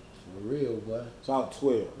 1992. for real, boy. So I was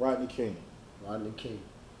 12, Rodney King. Rodney King.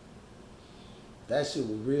 That shit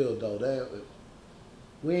was real though.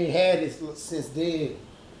 We ain't had it since then.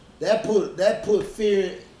 That put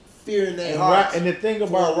fear in their hearts. And the thing for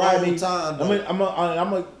about a long Rodney, time, though. I'm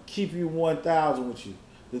gonna keep you 1,000 with you.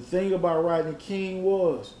 The thing about Rodney King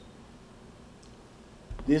was,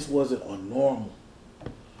 this wasn't a normal.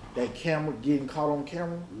 That camera getting caught on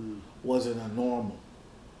camera wasn't a normal.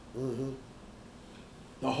 Mm-hmm.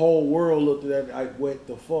 The whole world looked at that like, what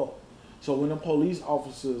the fuck? So when the police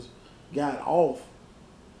officers got off,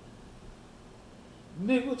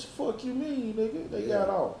 nigga, what the fuck you mean, nigga? They Yeah. got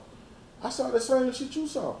off. I saw the same shit you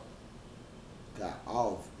saw. Got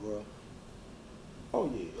off, bro.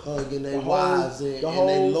 Oh yeah. Hugging their The wives whole- and the their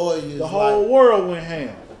whole- lawyers. The whole like, world went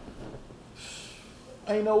ham.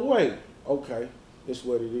 Ain't no way. Okay, it's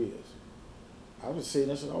what it is. I've been seeing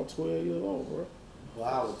this since I was 12 years old, bro. when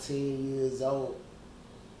I was 10 years old,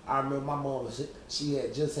 I remember my mom, she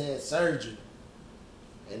had just had surgery.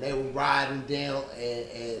 And they were riding down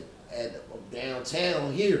at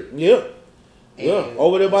downtown here. Yeah. Yeah. And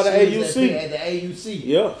Over there by the she was AUC. At the AUC.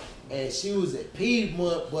 Yeah. And she was at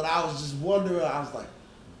Piedmont, but I was just wondering, I was like,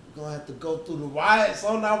 we're gonna have to go through the riots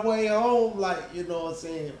on our way home. Like, you know what I'm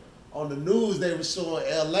saying? On the news, they were showing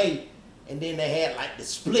LA, and then they had like the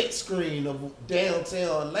split screen of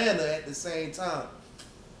downtown Atlanta at the same time.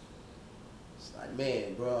 It's like,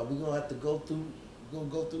 man, bro, we're gonna have to go through,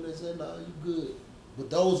 this, and you good. But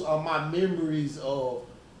those are my memories of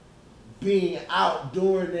being out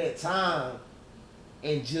during that time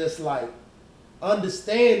and just like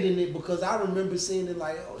understanding it, because I remember seeing it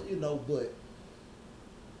like, oh, you know, but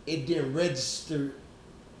it didn't register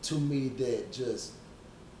to me that just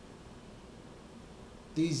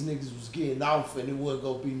these niggas was getting off and it wasn't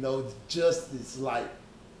gonna be no justice, like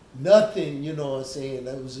nothing, you know what I'm saying?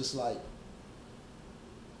 That was just like,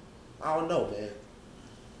 I don't know, man.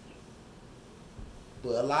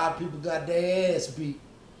 But a lot of people got their ass beat.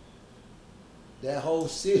 That whole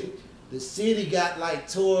city, the city got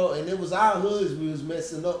like tore, and it was our hoods we was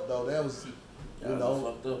messing up though. That was, you know, the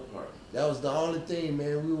fucked up part. That was the only thing,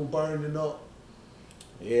 man. We were burning up.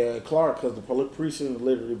 Yeah, Clark, because the precinct was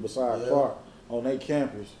literally beside Clark on their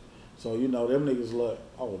campus. So, you know, them niggas like,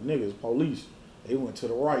 oh, niggas, police. They went to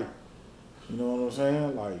the right. You know what I'm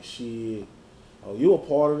saying? Like, shit, oh, you a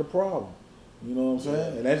part of the problem. You know what I'm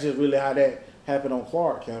saying? And that's just really how that happened on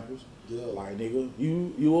Clark campus. Yeah. Like, nigga,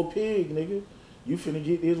 you a pig, nigga. You finna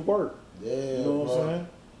get this work. Yeah, you know what I'm saying?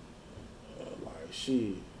 Like,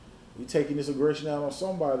 shit, we taking this aggression out on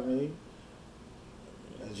somebody, nigga.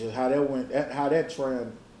 That's just how that went. How that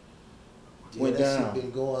trend went that down. Shit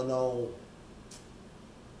been going on.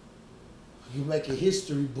 You make a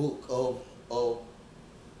history book of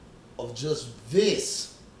just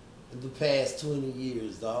this in the past 20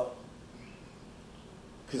 years, dog.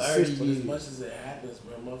 30 years. As much as it happens,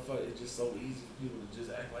 man, motherfucker, it's just so easy for people to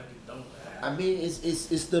just act like it don't happen. I mean,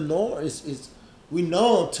 it's the norm. It's we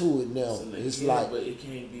numb to it now. It's like, but it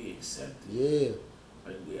can't be accepted. Yeah.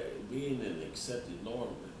 Like being an accepted norm,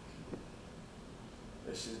 man.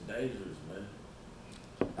 That's just dangerous, man.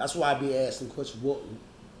 That's why I be asking questions. What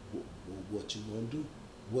you gonna do?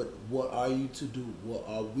 What are you to do? What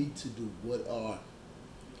are we to do?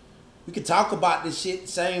 We can talk about this shit the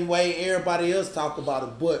same way everybody else talk about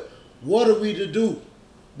it, but what are we to do?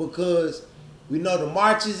 Because we know the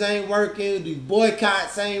marches ain't working, these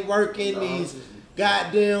boycotts ain't working, these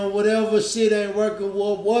goddamn whatever shit ain't working.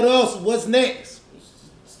 Well, what else? What's next?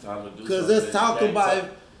 It's time to do something. Because let's talk about it.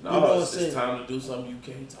 No, you know what I'm it's saying? time to do something you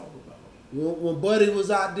can't talk about. When Buddy was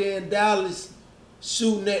out there in Dallas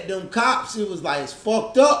shooting at them cops, it was like, it's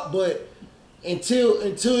fucked up, but until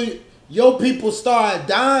your people start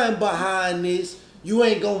dying behind this, you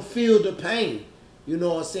ain't gonna feel the pain. You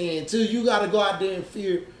know what I'm saying? Until you gotta go out there and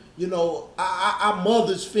fear, you know, our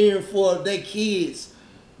mothers fearing for their kids,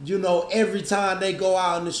 you know, every time they go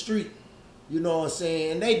out in the street. You know what I'm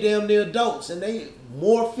saying? And they damn near adults, and they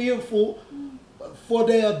more fearful for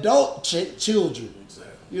their adult children.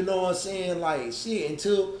 Exactly. You know what I'm saying? Like, shit,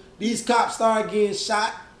 until these cops start getting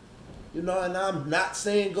shot, you know, and I'm not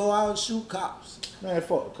saying go out and shoot cops. Man,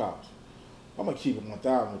 fuck the cops. I'm gonna keep it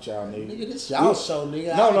 1,000 with y'all, nigga. Nigga, this y'all show,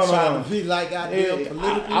 nigga. No, I ain't no. trying to be like I damn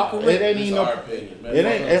politically correct. It ain't even no opinion, man. It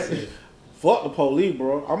ain't. Fuck the police,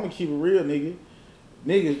 bro. I'm gonna keep it real, nigga.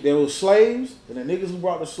 Niggas, there was slaves, and the niggas who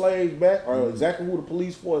brought the slaves back are exactly who the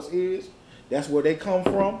police force is. That's where they come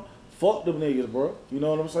from. Fuck them niggas, bro. You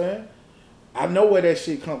know what I'm saying? I know where that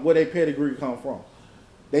shit come, where their pedigree come from.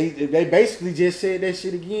 They basically just said that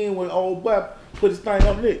shit again when old boy put his thing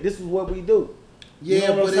up there. This is what we do. Yeah, you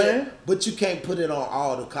know what I'm saying? But you can't put it on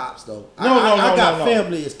all the cops though. I got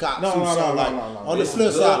family as cops. No. On the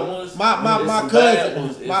flip side,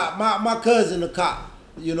 my cousin a cop.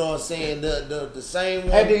 You know what I'm saying? The same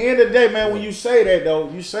one. At the end of the day, man, when you say that though,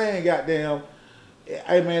 you saying goddamn,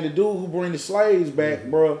 hey man, the dude who bring the slaves back,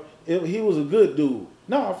 bro, he was a good dude.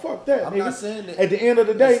 No, fuck that. I'm nigga. not saying that. At the end of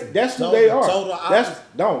the day, that's who they are.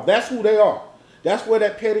 That's who they are. That's where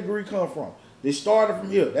that pedigree come from. They started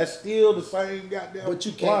from here. That's still the same goddamn. But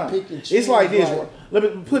you can't pick and choose. It's like this. Right? Let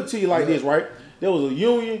me put it to you like this, right? There was a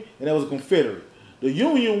Union and there was a Confederate. The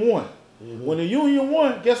Union won. Mm-hmm. When the Union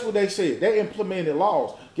won, guess what they said? They implemented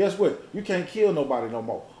laws. Guess what? You can't kill nobody no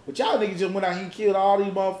more. But y'all niggas just went out here and killed all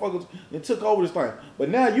these motherfuckers and took over this thing. But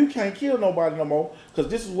now you can't kill nobody no more because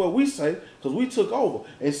this is what we say because we took over.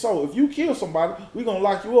 And so if you kill somebody, we going to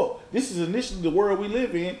lock you up. This is initially the world we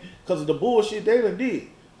live in because of the bullshit they done did.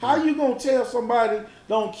 How you going to tell somebody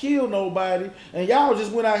don't kill nobody and y'all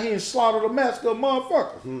just went out here and slaughtered a massacre of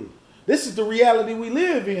motherfuckers? This is the reality we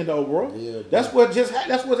live in though, bro. Yeah, that's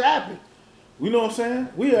what's happened. You know what I'm saying?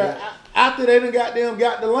 We are after they done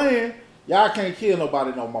got the land, y'all can't kill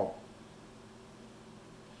nobody no more.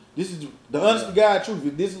 This is the honest to God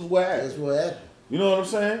truth. This is what happened. That's what happened. You know what I'm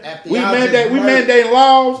saying? After We y'all mandate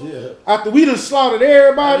laws. Yeah. After we done slaughtered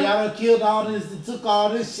everybody. Y'all done killed all this and took all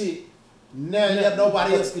this shit. Now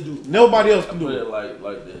nobody else can do it. Nobody else I can put do it it.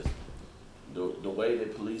 like this: the way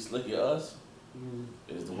that police look at us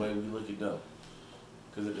is the way we look at them.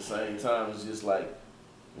 Because at the same time, it's just like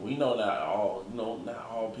we know not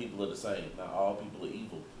all people are the same. Not all people are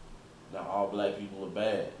evil. Not all black people are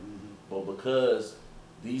bad. But because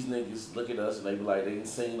these niggas look at us and they be like, they ain't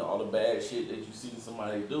seen all the bad shit that you see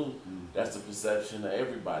somebody do, that's the perception of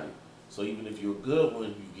everybody. So even if you're a good one,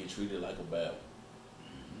 you get treated like a bad one.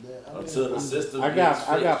 Yeah, Until the system I gets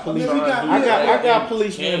got fixed. policemen. I got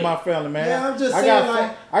policemen in my family, man. Yeah, I'm just I saying, got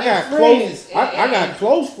like, I got and close friends, I got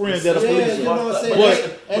close friends that are Yeah, policemen. you know what I'm saying?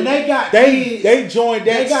 But And they got they kids. joined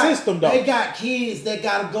that They got- system though. They got kids that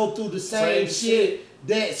gotta go through the same shit.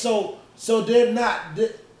 That so they're not.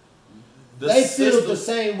 The They feel system- the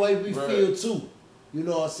same way we Right. feel too. You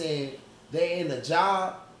know what I'm saying? They in a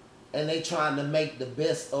job and they trying to make the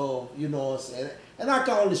best of. You know what I'm saying? And I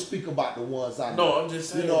can only speak about the ones I know. No, I'm just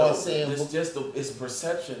saying. You know what I'm saying? It's just it's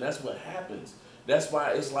perception. That's what happens. That's why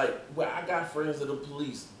it's like, well, I got friends that are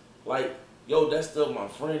police. Like, yo, that's still my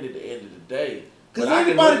friend at the end of the day. Cause But I can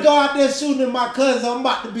anybody look- go out there shooting at my cousin, I'm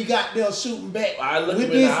about to be goddamn shooting back. I look with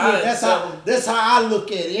him in the eye and That's tell how him- that's how I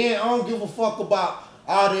look at it. Yeah, I don't give a fuck about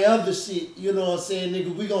all the other shit. You know what I'm saying,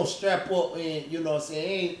 nigga? We gonna strap up and you know what I'm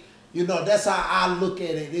saying. That's how I look at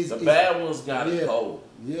it. The bad ones got it cold.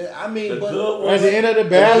 Yeah, I mean, The but good At ones, the end of the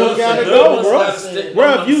battle, good gotta ones go, bro. gotta stick. Bro,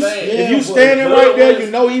 Know if what you I'm saying? if you Yeah, standing but right good there, ones-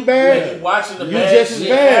 you know he When bad. you watching the You bad just as shit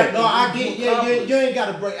bad. happen, no, I you get you accomplish. ain't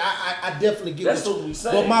gotta break. I definitely get. That's what what you- we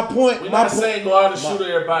saying. But my point, We're my not saying go out and shoot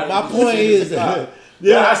everybody. My You point see is, this guy.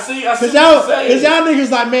 yeah, I see Cause what y'all, you're saying.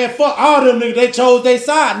 niggas like, man, fuck all them niggas. They chose their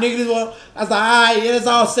side, niggas. Well, I was like, all right, yeah, that's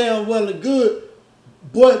all sound well and good,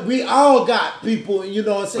 but we all got people, you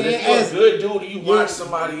know what I'm But saying? if you're As a good dude and you watch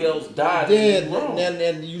somebody else die, then you wrong.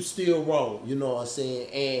 then you still wrong, you know what I'm saying?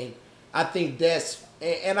 And I think that's,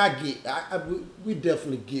 and I get, we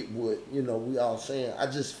definitely get what we all saying. I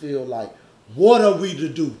just feel like, what are we to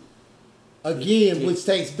do? Again, which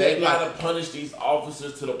takes They back gotta like, punish these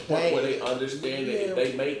officers to the point where they understand that if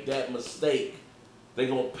they make that mistake, they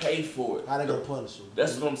gonna pay for it. how they gonna punish them?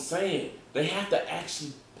 That's what I'm saying. They have to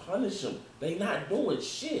actually punish them. They not doing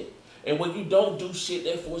shit. And when you don't do shit,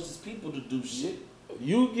 that forces people to do shit.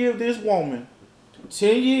 You give this woman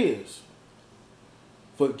 10 years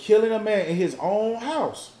for killing a man in his own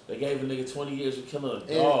house. They gave a nigga 20 years for killing a And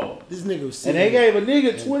dog. This nigga was And sitting they there gave a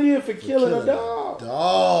nigga 20 years for killing a dog.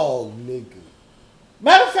 Dog, nigga.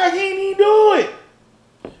 Matter of fact, he didn't even do it.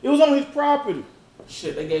 It was on his property.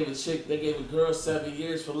 Shit, they gave a girl 7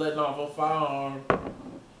 years for letting off a firearm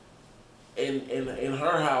in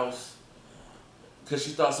her house because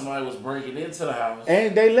she thought somebody was breaking into the house.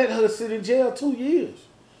 And they let her sit in jail 2 years.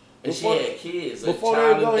 And before- she had kids. before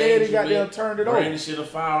they go ahead and goddamn turned it over. Brandishing a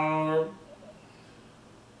firearm.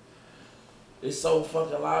 It's so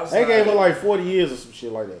fucking loud. They gave her like 40 years or some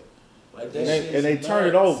shit like that. Like that And shit they is turned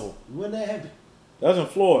it nuts. over. When that happened? That was in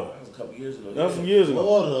Florida. That was a couple years ago. That was some years ago.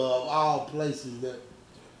 Florida of all places that.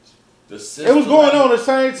 The It system, was going on the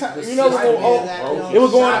same time. the You know, system what- is broken. it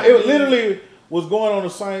was going. Shot It me. literally was going on the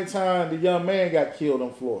same time the young man got killed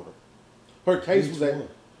in Florida. Her case was at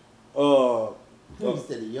Who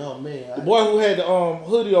said the young man? the boy who had the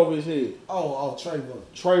hoodie over his head, Oh, Trayvon.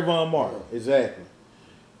 Trayvon Martin. Exactly.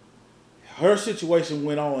 Her situation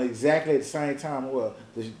went on exactly at the same time. Well,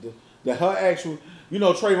 her actual,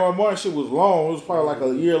 Trayvon Martin shit was long. It was probably like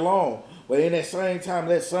a year long. But in that same time,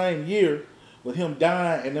 that same year, with him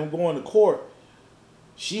dying and them going to court,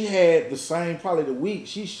 she had the same, probably the week,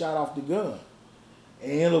 she shot off the gun.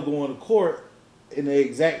 And ended up going to court in the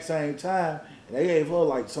exact same time. And they gave her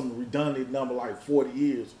like some redundant number, like 40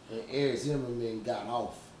 years. And Eric Zimmerman got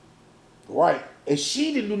off. Right. And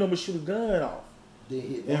she didn't do nothing but shoot a gun off. They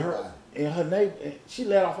hit And nobody. her neighbor, she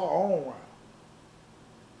let off her own round.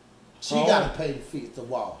 She got to pay to fix the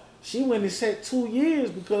wall. She went and sat 2 years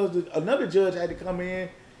because another judge had to come in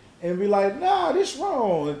and be like, nah, this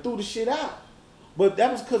wrong, and threw the shit out. But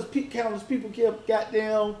that was because countless people kept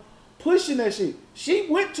goddamn pushing that shit. She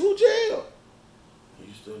went to jail.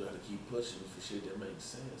 You still gotta keep pushing for shit that makes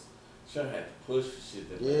sense. You don't have to push for shit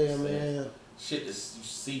that makes Yeah, sense. man. Shit that you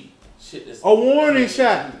see. Shit that's A warning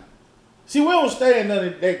shot. See, we don't stay in none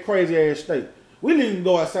of that crazy ass state. We didn't even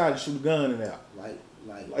go outside and shoot a gun and out. Like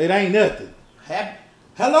It ain't nothing.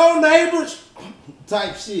 hello neighbors,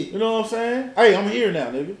 type shit. You know what I'm saying? Hey, I'm here now,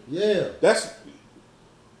 nigga. Yeah.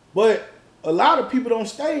 But a lot of people don't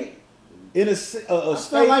stay in a I state.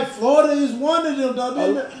 feel like Florida is one of them, though,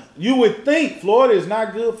 didn't it? You would think Florida is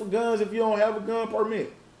not good for guns if you don't have a gun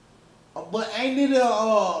permit. But ain't it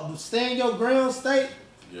a stand your ground state?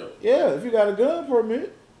 Yep. Yeah, if you got a gun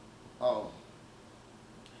permit. Oh,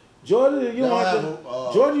 Georgia, you No, don't I have have to.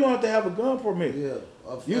 a, Georgia, you don't have to have a gun permit. yeah.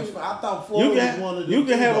 You- I thought You Florida can was one of them. you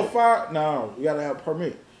can too, have a though. fire. No, you gotta have a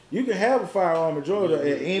permit. You can have a firearm in Georgia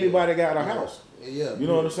Yeah, and anybody got a yeah. house. Yeah. You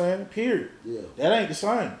know what I'm saying? Period. Yeah. That ain't the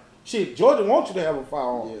same. Shit, Georgia wants you to have a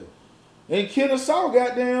firearm. Yeah. In Kennesaw,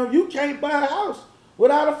 goddamn, you can't buy a house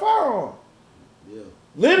without a firearm. Yeah.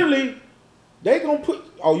 Literally, they gonna put.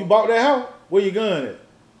 Oh, you bought that house? Where your gun at?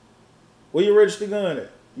 Where your registered gun at?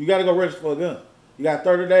 You gotta go register for a gun. You got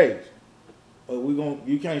 30 days. But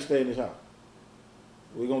you can't stay in this house.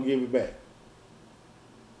 We're gonna give it back.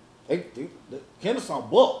 Kennesaw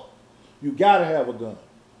buck. You gotta have a gun.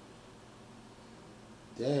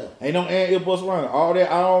 Damn. Ain't no earbuds running. All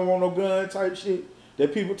that I don't want no gun type shit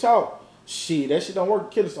that people talk. Shit, that shit don't work in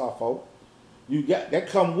Kennesaw, folks. You got that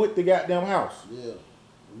come with the goddamn house. Yeah.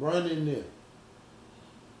 Run in there.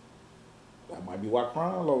 That might be why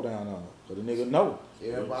crime low down on it. Cause the nigga know.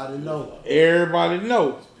 Everybody know. Everybody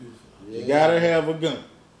know. Yeah. You gotta have a gun.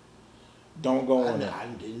 Don't go I, on there. I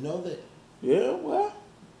didn't know that. Yeah, well.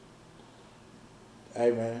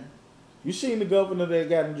 Hey man. You seen the governor they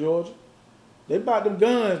got in Georgia? They bought them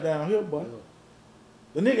guns down here, boy.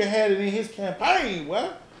 The nigga had it in his campaign, boy.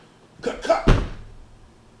 Cut.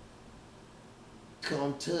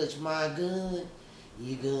 Come touch my gun,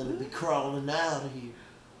 you're gonna be crawling out of here.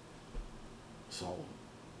 So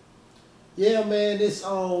Yeah, man, this I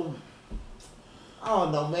don't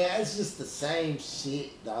know, man. It's just the same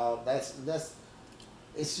shit, dog. That's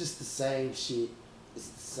it's just the same shit. It's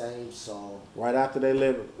the same song. right after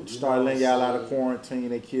they started letting y'all out of quarantine,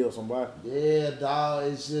 they killed somebody. Yeah, dog.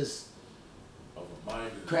 It's just A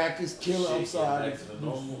reminder. crackers killing. I'm Shit sorry, getting back to the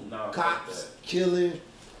normal. Nah, fuck cops that. killing.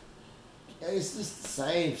 It's just the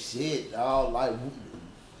same shit, dog. Like You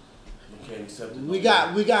can't accept it. we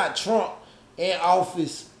got Trump in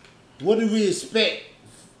office. What do we expect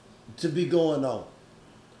to be going on?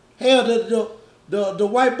 Hell, the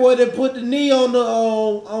white boy that put the knee on the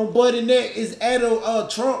on Buddy neck is at a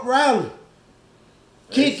Trump rally,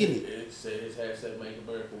 kicking it, It said his hashtag make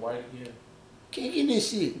America white again. kicking this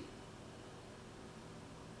shit.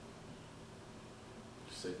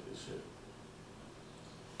 Sick of this shit.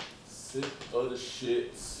 Sick of the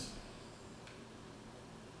shits.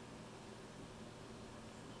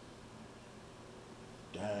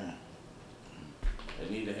 Damn. They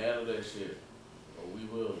need to handle that shit, or we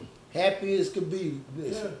will. Happy as could be.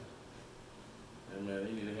 Listen. Hey man,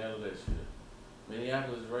 they need to handle that shit.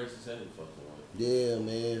 Minneapolis is racist any fucking way. Yeah,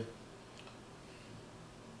 man.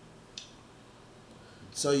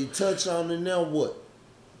 So you touch on it now. What?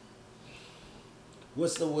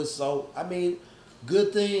 What's so? I mean,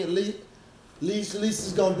 good thing at least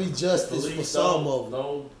it's gonna be justice for some of them.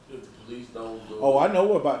 No, if the police don't do Oh, I know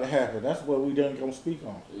what about to happen. That's what we didn't gonna speak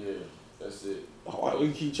on. Yeah, that's it. Oh,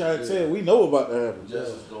 we keep trying to tell. We know about to happen.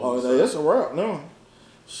 Justice gonna Oh, be that's a wrap. No,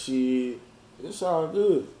 shit, it's all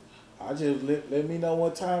good. I just let me know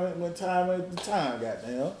what time at the time.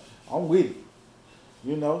 Goddamn, I'm with it.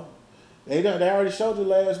 You know, they already showed you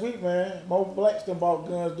last week, man. More blacks done bought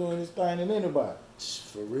guns doing this thing than anybody.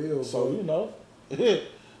 For real, So bro. you know, it is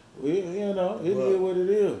what it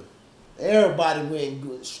is. Everybody went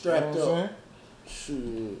good, strapped You know what up. I'm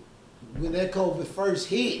saying? Shit. When that COVID first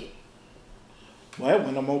hit, Well, that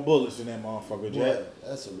wasn't no more bullets in that motherfucker, Jack. boy,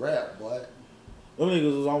 that's a wrap, boy. Them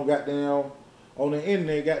niggas was on goddamn on the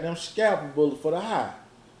internet, goddamn scalpel bullets for the high.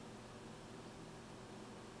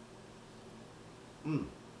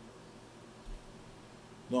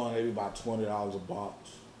 Knowing they be about $20 a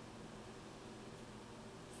box.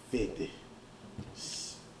 50.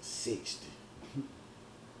 60.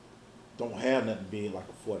 Don't have nothing big like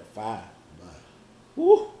a 45. Bye.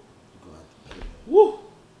 Woo! You gonna have to pay. Woo!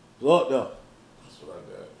 Locked up. That's what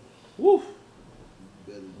I got. Woo! You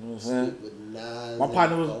better know what I'm saying? stick with nines. My and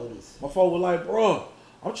partner was, 40s. my folk was like, bro,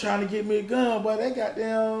 I'm trying to get me a gun, but they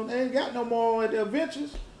ain't got no more at the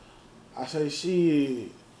adventures. I say,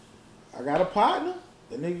 shit, I got a partner.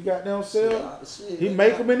 The nigga got down sell. Shit, He they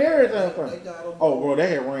make got- them in everything. They got 'em Oh, bro, they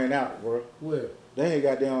had ran out, bro. where? They had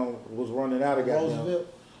goddamn was running out of goddamn. Roosevelt?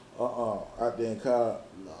 Out there in Cobb.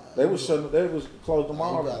 Nah, They was shutting. They was closed them Nah,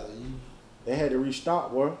 all. you gotta- you- They had to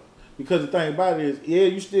restock, bro. Because the thing about it is, yeah,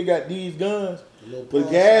 you still got these guns, a little but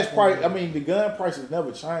pause gas shop price. on I there. mean, the gun prices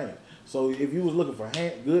never change. So if you was looking for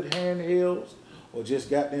good handhelds or just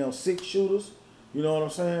goddamn 6 shooters, you know what I'm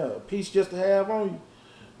saying, a piece just to have on you,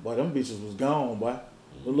 boy, them bitches was gone, boy.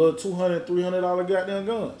 The little $200, $300 goddamn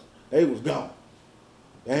guns, they was gone.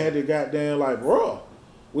 They had to goddamn like, bro,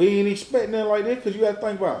 we ain't expecting nothing like this because you got to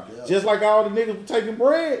think about it. Yeah. Just like all the niggas were taking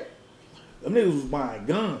bread, Them niggas was buying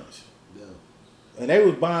guns. Yeah. And they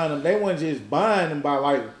was buying them. They wasn't just buying them by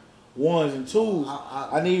like ones and twos.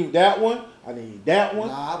 I need that one. I need that one.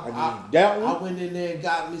 I need that one. I went in there and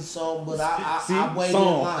got me some, but I waited some.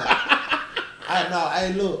 in line.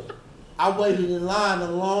 Hey, look. I waited in line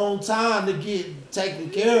a long time to get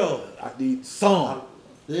taken care of. I need some.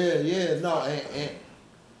 And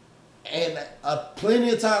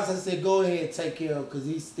plenty of times I said, go ahead and take care of, because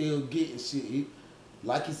he's still getting shit.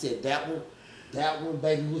 Like he said, that one,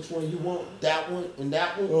 baby, which one you want? That one and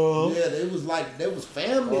that one. Yeah, it was like there was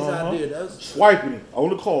families out there. That's swiping it on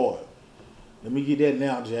the card. Let me get that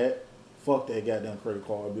now, Jack. Fuck that goddamn credit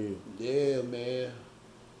card bill. Yeah, man.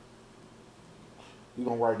 You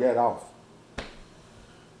gonna write that off?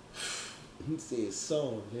 He said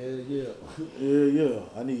some. Yeah. Yeah.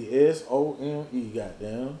 I need SOME.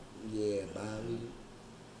 Goddamn. Yeah, Bobby.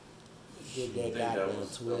 Get that goddamn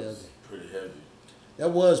 12. That was pretty heavy. That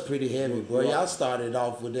was pretty heavy, bro. Y'all started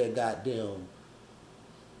off with that goddamn.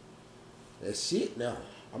 That shit now.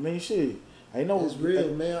 I mean, shit. Ain't no. It's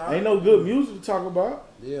real, man. Ain't no good music to talk about.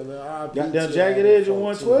 Yeah, man. Goddamn Jagged Edge and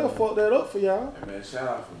 112 fucked that up for y'all. Hey, man, shout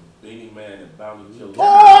out from Beanie Man and Bounty Killer.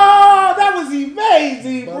 Oh, that was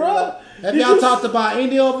amazing, bro. Have y'all talked about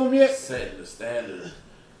any of them yet? Setting the standard.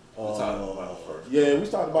 We talked about first. Yeah, we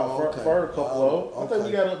talked about first couple of. I think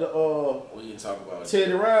we got up to we didn't talk about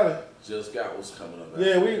Teddy Riley. Jill Scott was coming up.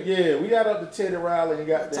 We got up to Teddy Riley and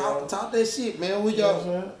got talk that shit, man. We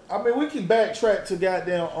go. I mean, we can backtrack to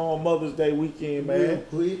goddamn on Mother's Day weekend, man. Real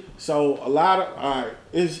quick. So a lot of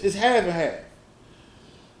it's half and half.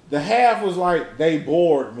 The half was like they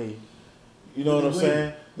bored me. You know what I'm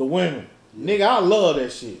saying? The women. Yeah. Nigga, I love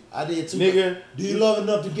that shit. I did too. Nigga. Do you love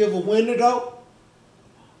enough to give a winner though?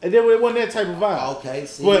 And then it wasn't that type of vibe. Okay,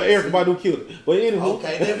 see. But Erykah Badu killed it. But anyway.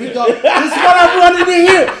 Okay, there we go. This is what I'm running in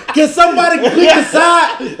here. Can somebody pick a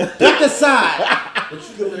side? Pick a side. But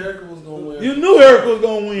you knew Erykah was gonna win. You knew Erykah was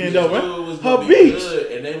gonna win though, man. Her beats.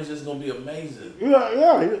 Good, and they was just gonna be amazing.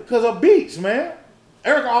 Yeah, because her beats, man.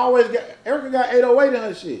 Erykah got 808 in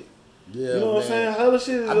her shit. Yeah, you know what I'm saying? Her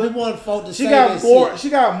shit is. I've been wanting folk to she say got that more. shit. She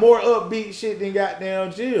got more upbeat shit than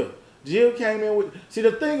goddamn Jill. Jill came in with. See,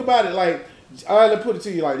 the thing about it, like, I had to put it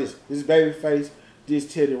to you like this: this Babyface, this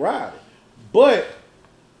Teddy Riley, but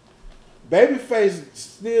Babyface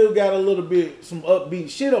still got a little bit some upbeat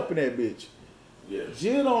shit up in that bitch. Yeah.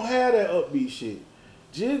 Jill don't have that upbeat shit.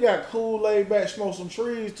 Jill got cool, laid back, smoke some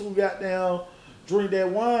trees, too, goddamn, drink that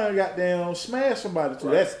wine, goddamn, smash somebody too.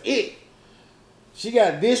 Right. That's it. She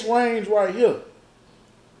got this range right here.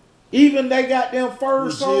 Even they got them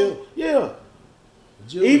first song. Yeah.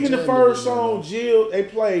 Jill even the first song, Jill, they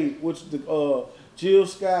played, which the Jill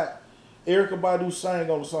Scott, Erykah Badu sang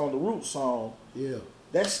on the song, the Roots song. Yeah.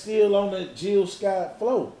 That's still on the Jill Scott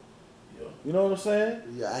flow. Yeah. You know what I'm saying?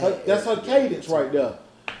 Yeah. That's her cadence right there.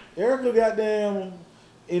 Erykah got them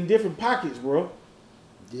in different pockets, bro.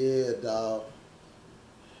 Yeah, dog.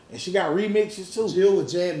 And she got remixes too. Jill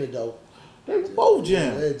was jamming though. They both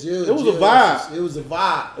jamming. Yeah, Jill, it was a vibe. It was a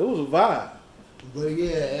vibe. It was a vibe. But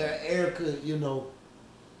yeah, Erykah, you know,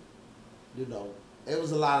 it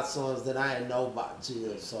was a lot of songs that I didn't know about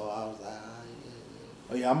Jill, so I was like,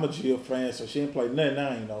 Oh yeah, I'm a Jill fan, so she ain't played nothing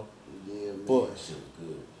I ain't know. Yeah, man. But shit was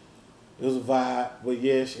good. It was a vibe, but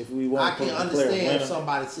yes, if we want to I can understand if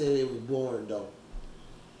somebody said it was boring though.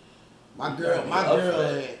 My girl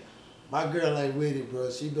ain't with it,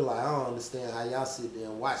 bro. She be like, I don't understand how y'all sit there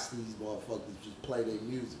and watch these motherfuckers just play their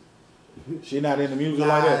music. She not in the music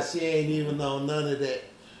like that. She ain't even on none of that.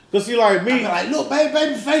 Cause she like me. I be like, look,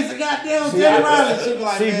 Babyface, goddamn Teddy Riley. She be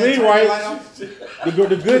like, see man, me right. Like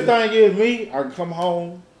the good thing is me. I can come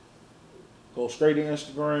home, go straight to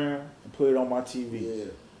Instagram, and put it on my TV.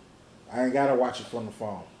 Yeah. I ain't gotta watch it from the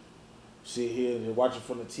phone. Sit here and watch it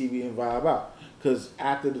from the TV and vibe out. Cause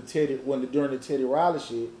after during the Teddy Riley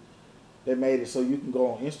shit, they made it so you can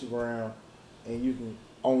go on Instagram and you can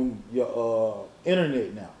on your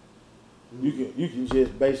internet now. You can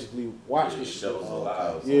just basically watch the shit.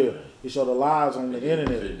 Yeah, it show the lives on the internet.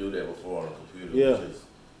 You couldn't do that before on a computer. Yeah,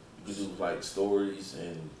 you could do like stories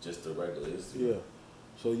and just the regular Instagram. Yeah,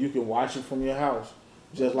 so you can watch it from your house,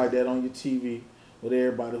 just like that on your TV with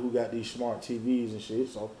everybody who got these smart TVs and shit.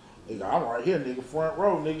 So nigga, I'm right here, nigga, front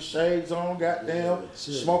row, nigga, shades on, goddamn,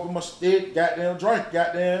 smoking my stick, goddamn, drink,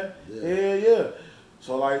 goddamn, yeah.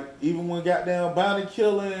 So like, even when goddamn Bounty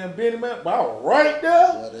Killer and Benny Man, about right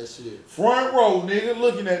there, yeah, that shit. Front row, nigga,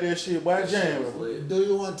 looking at that shit by jamming. Do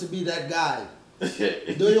you want to be that guy?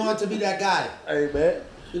 Do you want to be that guy? Hey man,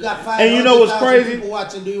 you got 500,000 and you know what's crazy? People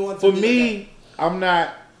watching. Do you want to For me, I'm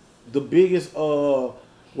not the biggest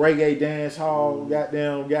reggae dance hall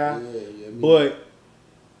goddamn guy, but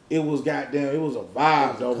it was goddamn. It was a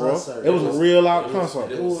vibe, though, bro. concert. It was a real out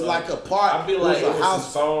concert. It was like a part. I feel like it a was some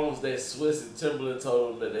house. songs that Swiss and Timberland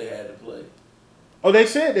told them that they had to play. Oh, they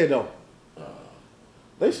said that though. Uh,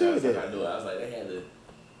 They said That's like I that. knew it. I was like, they had to.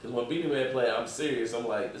 Because when Beanie Man played, I'm serious. I'm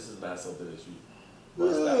like, this is not something that you. Well,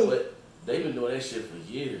 it's not, but they've been doing that shit for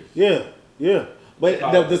years. Yeah, yeah. But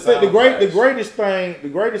Call it the sound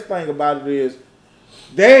greatest thing about it is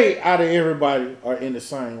they out of everybody are in the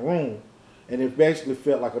same room, and it basically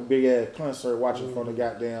felt like a big ass concert watching from the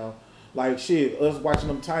goddamn like shit. Us watching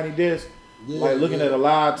them tiny desks, like looking at a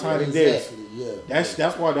live tiny desk. Yeah.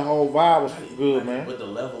 That's why the whole vibe was good, man. But the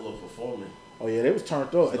level of performing. Oh yeah, they was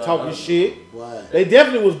turned up and It's talking not shit. Why? They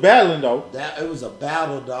definitely was battling though, That it was a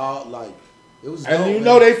battle, dog. Like it was. and dope, you man.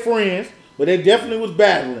 know they friends, but they definitely was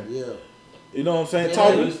battling. Yeah. You know what I'm saying? Yeah,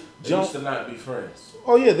 Talking, They used jump. to not be friends.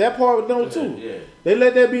 Oh yeah, that part was known too. Yeah. They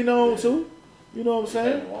let that be known too. You know what I'm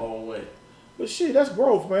Came saying? a long way. But shit, that's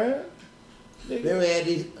growth, man. Nigga. They were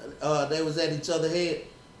at they was at each other's head.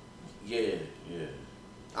 Yeah, yeah.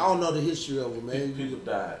 I don't know the history of it, man. People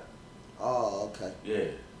died. Oh, okay. Yeah.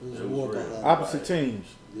 It was a It war was real. behind Opposite teams.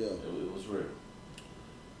 Yeah. It was real.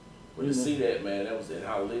 But You to know. see that, man, that was and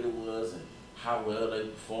how lit it was and how well they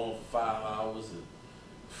performed for 5 hours and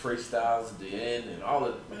freestyles at the end and all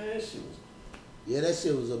of man, that shit was. Yeah, that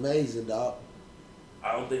shit was amazing, dog.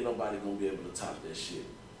 I don't think nobody gonna be able to top that shit.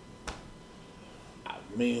 I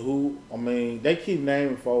mean, they keep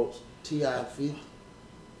naming folks. T.I. 50.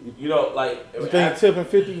 You know, like You think Tip and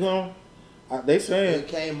 50 gone? They It saying.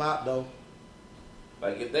 came out though.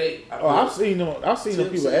 like if they. Oh, I've seen them. I've seen them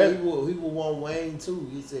Tip people. said Ask, he would want Wayne too.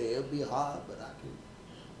 He said it'll be hard, but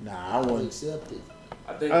I nah, I can wouldn't. accept it.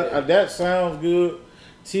 I think That sounds good.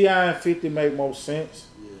 T.I. and 50 make more sense.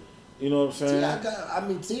 Yeah. You know what I'm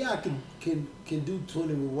saying? T.I. can do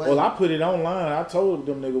 20 with Wayne. Well, I put it online. I told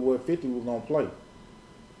them nigga what 50 was gonna play.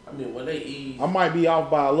 I mean when they ease. I might be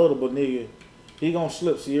off by a little, but nigga, he gonna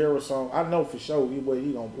slip Sierra song. I know for sure what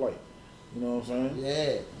he gonna play. You know what I'm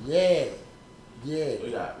saying? Yeah.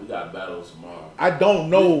 We got battles tomorrow. I don't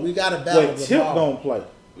know We got a battle what Tip tomorrow. gonna play.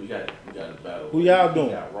 We got a battle. Who y'all doing?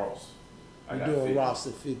 We got Ross. I We got doing 50. Ross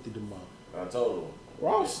at 50 tomorrow. I told him.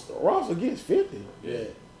 Ross against 50. Yeah.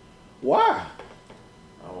 Why?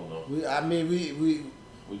 I don't know. We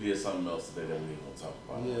We did something else today that we ain't gonna talk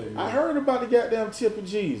about. Yeah. I heard about the goddamn Tip and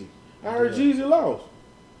Jeezy. I heard Jeezy lost.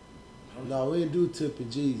 No, we didn't do Tip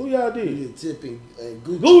and Jeezy. Who y'all We did? did Tip and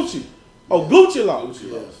Gucci. Gucci. Oh, Gucci lost.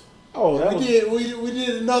 Gucci Yeah. lost. Oh, that we was, did we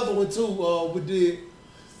did another one too. We did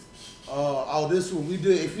this one we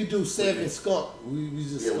did. If you do 7 skunk, we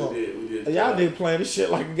just Yeah, skunk. we did. y'all nigga playing this shit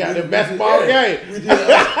like a goddamn We basketball did- game. We did.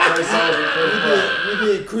 Trey Songz and Chris Brown. We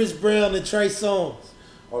did Chris Brown and Trey Songz.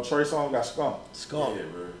 Oh, Trey Songz got skunked. Skunk. Yeah,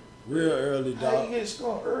 bro. Real early, How dog. you get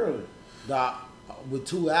skunked early? Dog. With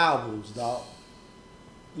 2 albums, dog.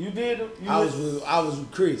 You did? I was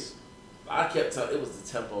with Chris. I kept telling it was the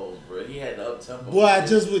tempo, bro. He had the up tempo. Boy,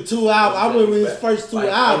 just with 2 albums. I went with his first 2 like,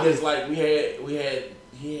 albums. It's like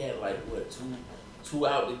he had like what two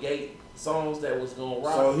out the gate songs that was gonna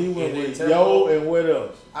rock. So he went And then with tempo. Yo and what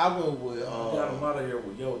else? I went with We got him out of here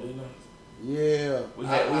with Yo, didn't I? yeah. We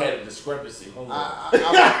had a discrepancy. Hold on. I- We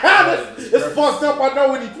had a It's discrepancy. fucked up. I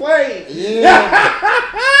know when he played.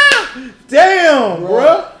 yeah, Damn,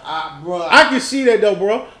 bruh. bro. I can see that though,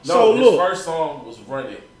 bro. No, So his look, first song was Run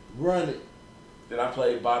It. Run it. Then I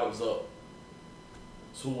played Bottoms Up.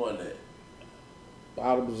 So who won that?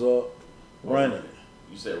 bottoms up, running.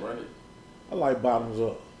 You said Run It? I like bottoms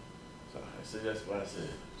up. So I said that's what I said.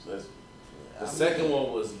 So that's, the second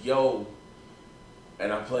one was Yo,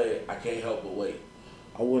 and I played I Can't Help But Wait.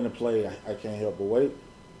 I wouldn't have played. I can't help but wait.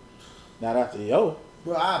 Not after Yo.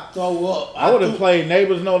 Bro, I throw up. I would have played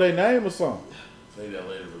Neighbors Know Their Name or something. Play that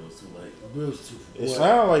later, but it was too late. It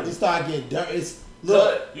sound like it started getting dirty.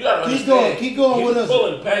 Look, But you gotta keep understand, keep going he with was us.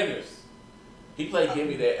 pulling bangers. He played Give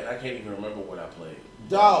Me That, and I can't even remember what I played.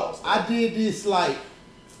 Dog, I did this like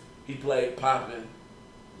He played Poppin'.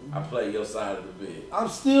 I played Your Side of the Bed. I'm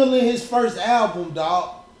still in his first album,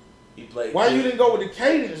 dog. He played. why you didn't go with the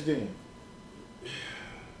cadence then?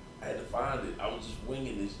 I had to find it. I was just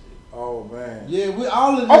winging this shit. Oh man. Yeah, we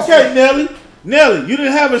all in this. Okay, Nelly, you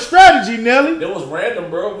didn't have a strategy, Nelly. It was random,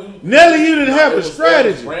 bro. Nelly, you didn't have it a was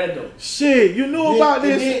strategy. random. Shit, you knew Then- about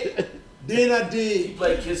and this. Then I He did.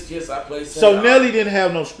 played Kiss Kiss. I played. So Say Nelly didn't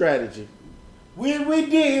have no strategy. We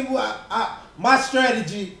did. My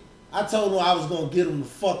strategy. I told him I was gonna get him the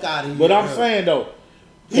fuck out of here. But I'm saying though,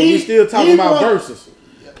 'cause He- we still talking he about won- verses.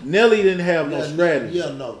 Nelly didn't have no strategy.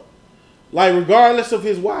 Yeah, no. Like regardless of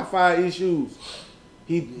his Wi-Fi issues,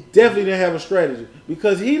 He definitely didn't have a strategy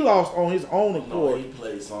because he lost on his own No, accord. he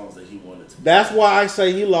played songs that he wanted to. That's why I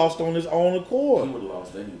say he lost on his own He accord. would have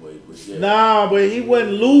lost anyway, but yeah. Nah, but he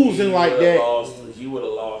wasn't losing like that. He would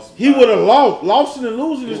have lost. He would have lost. Losing and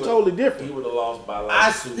losing is totally He different. would have lost by like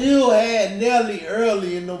I 2. still had Nelly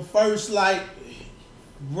early in the first like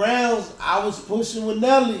rounds. I was pushing with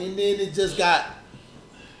Nelly, and then it just got.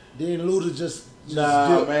 Then Luda just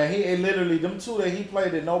Nah, dipped. man, he and literally them two that he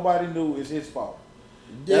played that nobody knew is his fault.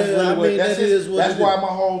 Yeah, That's it why is. my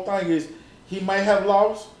whole thing is he may have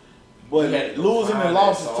lost, but He had to go losing find and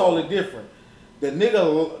loss is that totally song. different. The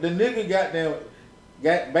nigga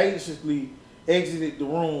got basically exited the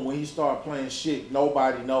room when he started playing shit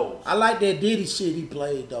nobody knows. I like that Diddy shit he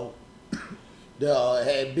played though. The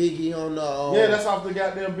had Biggie on the. Yeah, that's off the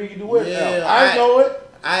goddamn Biggie Duet. Yeah, I know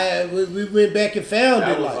it. We went back and found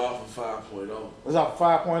That it was like off of 5.0. It's off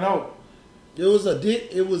 5.0. it was a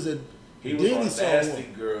He was Diddy on song. Nasty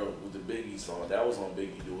Girl with the Biggie song. That was on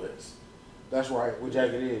Biggie Duets. That's right. With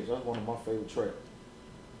Jagged Edge. That's one of my favorite tracks.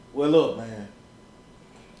 Well, look, man.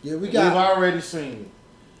 Yeah, we We've got. already seen it.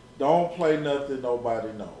 Don't play nothing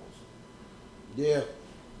nobody knows. Yeah,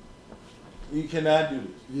 You cannot do this.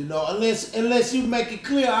 you know, unless you make it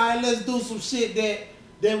clear. All right, let's do some shit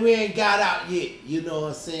that we ain't got out yet. You know what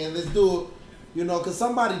I'm saying? Let's do it. You know, cause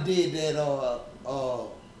somebody did that.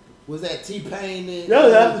 Was that T-Pain?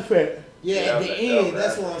 That's the fact. Yeah, Yeah, at the that- end. that-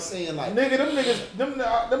 That's what I'm saying. Like Nigga,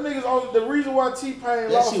 them niggas. Only, the reason why T-Pain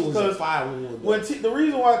that lost shit is was a because firewood. the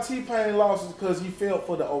reason why T-Pain lost is because he fell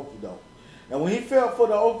for the okie doke. And when he fell for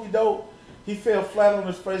the okie doke, he fell flat on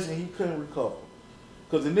his face and he couldn't recover.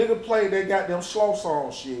 Cause the nigga played that goddamn slow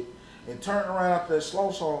song shit and turned around after that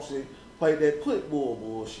slow song shit, played that Pitbull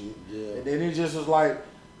bullshit. Yeah. And then it just was like,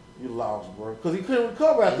 you lost, bro. Cause he couldn't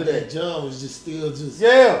recover after And then that. John was just still just.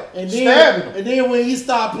 Yeah. And stabbing him. then when he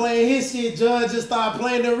started playing his shit, John just started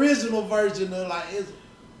playing the original version of like it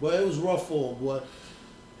was rough for him, boy.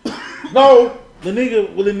 No, when the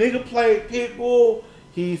nigga played Pitbull,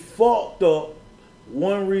 he fucked up.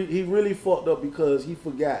 He really fucked up because he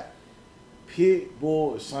forgot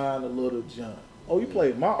Pitbull is signed to Lil Jon. Oh, you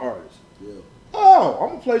played my artist. Yeah. Oh, I'm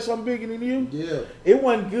gonna play something bigger than you. Yeah. It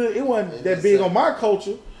wasn't good. It wasn't And that it's big a- on my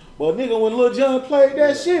culture. But nigga, when Lil Jon played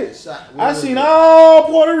that shit, shot- I seen all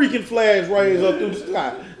Puerto Rican flags raised up through the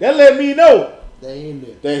sky. That let me know They in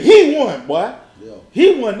there. that he won, boy. Yeah.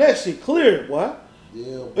 He won that shit clear, boy.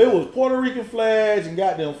 Yeah. It was Puerto Rican flags and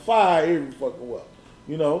goddamn fire every fucking well.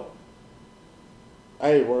 You know?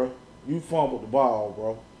 Hey, bro, you fumbled the ball,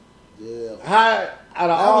 bro. Yeah. How out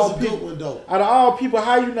of That all was a good people, one though. out of all people,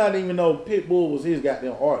 how you not even know Pitbull was his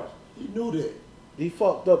goddamn artist? He knew that. He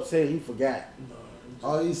fucked up, said he forgot.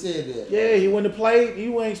 Oh, he said that. Yeah, he wouldn't have played. He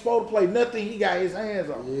ain't supposed to play nothing. He got his hands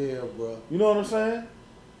on. Yeah, bro. You know what I'm saying?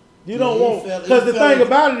 You Yeah, don't he want fell- because he the fell thing in-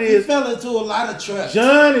 about it He is fell into a lot of traps.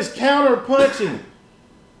 John is counter punching.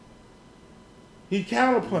 He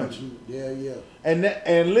counter punching. Yeah, yeah. And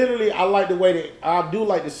literally, I like the way that I do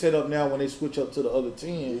like the setup now when they switch up to the other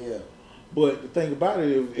 10. Yeah. But the thing about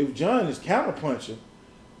it, if John is counter punching,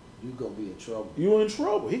 You gonna be in trouble. you're in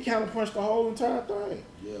trouble. He counter punched the whole entire thing,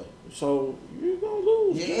 Yeah. so you're gonna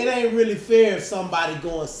lose. Yeah, it ain't really fair if somebody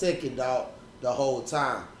going second, dog, the whole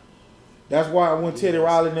time. That's why when Teddy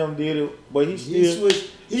Riley and them did it, but he He still.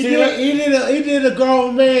 switched. He See, did a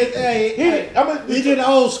grown man. He did an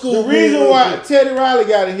old school. The reason move. why Teddy Riley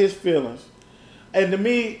got in his feelings, and to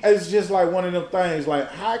me, it's just like one of them things. Like,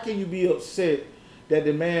 how can you be upset that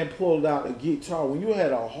the man pulled out a guitar when you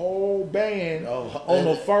had a whole band on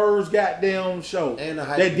the first goddamn show And the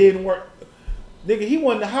hype that man. didn't work? Nigga, he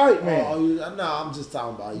wasn't the hype man. Oh, no, I'm just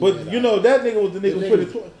talking about. But you know that nigga was the nigga The who put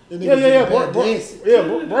nigga- his the yeah nigga was in the back dancing.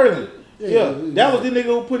 Braylon. Yeah, he was that was like- the nigga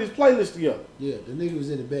who put his playlist together. Yeah, the nigga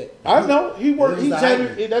was in the back. I know he worked. was He the hype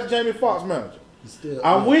Jamie. man. That's Jamie Foxx manager. He still,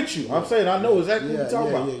 I'm yeah. with you. I'm saying I know exactly what you're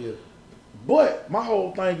talking about. Yeah. But my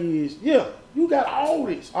whole thing is, yeah, you got all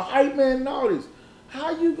this, a hype man and all this.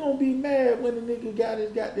 How you gonna be mad when the nigga got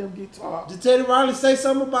his goddamn guitar? Did Teddy Riley say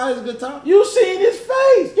something about his guitar? You seen his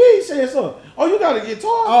face? Yeah, he said something. Oh, you got a guitar?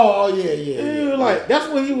 Oh yeah. And he was like, that's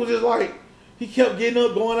when he was just like, he kept getting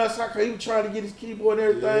up, going outside, 'cause he was trying to get his keyboard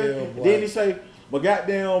and everything. Yeah, boy. Then he say, my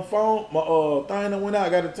goddamn phone, my thing that went out, I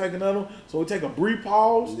got to take another one. So we take a brief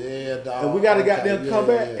pause, Yeah, dog. and we got to Okay, goddamn come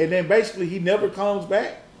yeah, back. yeah. And then basically he never comes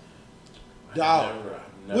back. Dog.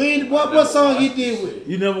 Never- What song he did with?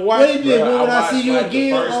 You never What watched he it? did Bruh, when I watched, see you like, the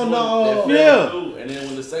again first on one that the. fell Yeah. through, and then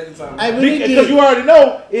when the second time, Hey, when he Because you already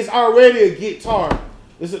know it's already a guitar.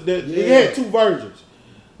 It Yeah. had two versions.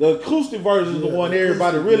 The acoustic version is the Yeah, one the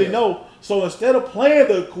everybody acoustic, really yeah. know. So instead of playing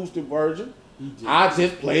the acoustic version, I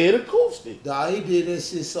just play it acoustic. Dog, he did that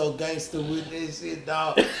shit so gangster with that shit,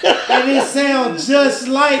 dog. And it sounds just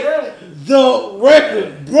like the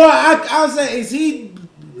record. Bro, I was saying, is he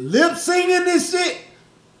lip singing this shit?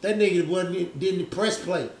 That nigga didn't press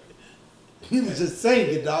play. He was just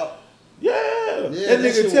singing, dog. Yeah. Yeah, That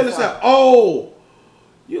nigga shit tell was us fire. how, oh,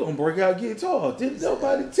 you gonna break out guitar. Didn't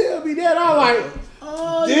nobody tell me that. I like,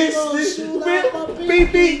 Oh, this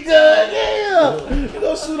BB gun, yeah. You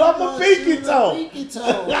gonna shoot off my pinky toe.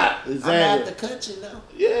 I'm out the country now.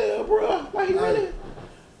 Yeah, bro. Like he really.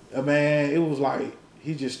 Man, it was like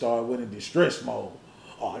he just started went in distress mode.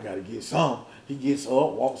 Oh, I gotta get some. He gets up,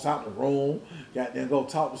 walks out the room, got there, go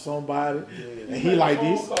talk to somebody, and he like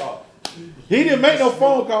this. He didn't make no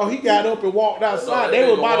phone call. He got up and walked outside. They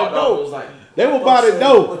were by the door. They were by the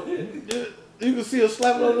door. You can see her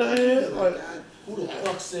slapping on the hand. Like, who the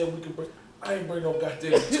fuck said we could bring? I ain't bring no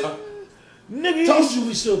goddamn guitar. nigga, Told you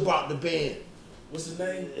we should have brought the band. What's his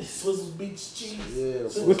name? Swizzle Beach Cheese. Yeah,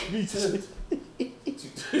 Swiss Beats.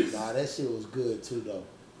 Nah, that shit was good too though.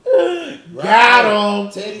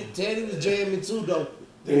 Got him. Teddy was jamming too though.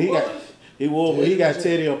 Yeah, he got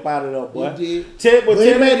Teddy up out of there, boy. He did. But But he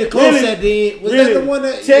Teddy made it close at the end. Was that the one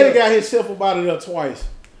that Teddy got himself up out of there twice.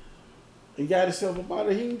 He got himself up out of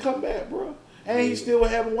there. He can come back, bro. And he still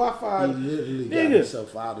having Wi-Fi. He literally got Nigga.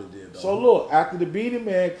 himself out of there though. So look, after the Beanie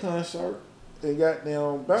Man concert, they got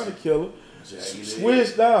down Bounty Killer.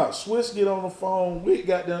 Swiss get on the phone with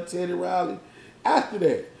goddamn Teddy Riley. After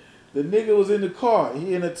that, the nigga was in the car.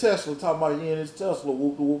 He in a Tesla, talking about he in his Tesla,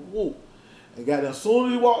 whoop, whoop, whoop. And goddamn, soon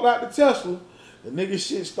as he walked out the Tesla, the nigga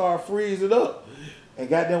shit started freezing up. And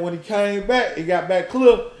goddamn, when he came back, he got back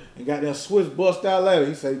clear. And goddamn, Swiss bust out later.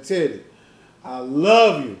 He say, Teddy, I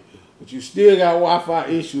love you, but you still got Wi-Fi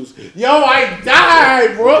issues. Yo, I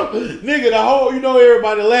died, bro. Nigga, the whole,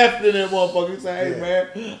 everybody laughing at that motherfucker. He say, hey,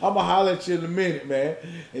 man, I'ma holler at you in a minute, man.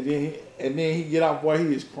 And then he get out, boy,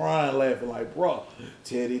 he is crying, laughing like, bro,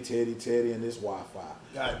 Teddy, and this Wi-Fi.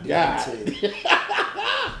 God damn God. Teddy.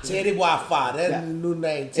 Teddy Wi-Fi. That's the new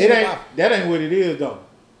name. Teddy Wi-Fi. That ain't what it is, though.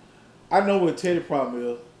 I know what Teddy problem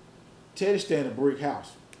is. Teddy stay in a brick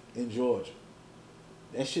house in Georgia.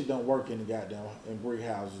 That shit don't work in the goddamn in brick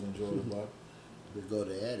houses in Georgia, boy. We go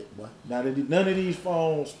to attic, boy. Now, none of these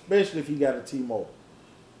phones, especially if you got a T-Mobile,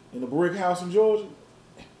 in a brick house in Georgia,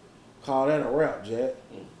 call that a wrap, Jack.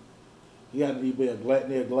 You got to be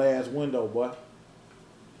near a glass window, boy.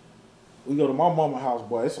 We go to my mama's house,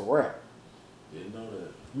 boy, it's a wrap. Didn't know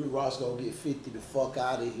that. Rick Ross gonna get 50 the fuck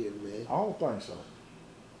out of here, man. I don't think so.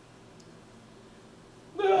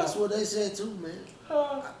 That's what they said too,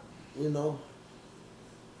 man. You know.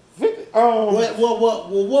 50,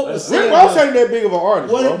 What was said? Rick Ross ain't that big of an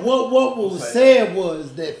artist, bro. What was said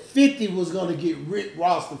was that 50 was gonna get Rick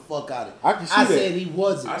Ross the fuck out of it. I can see I that. said he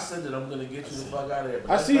wasn't. I said that I'm gonna get you the fuck out of here.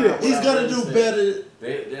 I see that. He's gonna do better.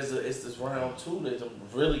 It's this round two that I'm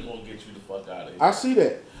really gonna get you the fuck out of here. I see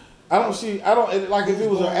that. I don't like if it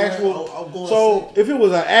was an actual. I'm going So second. if it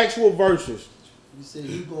was an actual versus, You said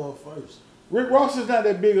he going first. Rick Ross is not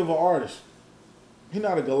that big of an artist. He's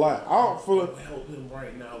not a Goliath. I don't feel. Help him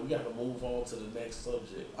right now. We gotta move on to the next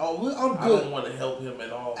subject. Oh, I'm I don't good. want to help him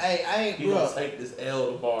at all. Hey, I ain't He gonna bro. take this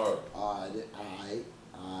L tomorrow. Alright.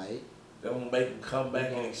 They gonna make him come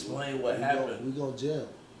back and explain what happened. We gonna jam.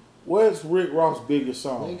 What's Rick Ross' biggest We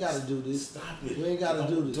song? ain't gotta do this. Stop it. We ain't gotta Don't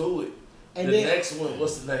do this. Do it. And the then next one.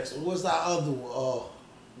 What's the next one? what's our other one?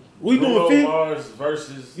 We Bruno doing 50? Mars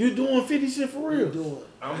versus. You doing 50 Cent for We real? doing.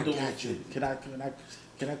 I'm I doing. got you. Can I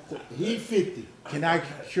He 50. can I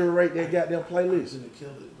curate that goddamn playlist? Gonna kill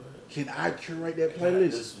it, bro. Can I curate that Got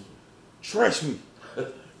playlist? this one. Trust me.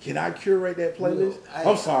 Can I curate that playlist? I-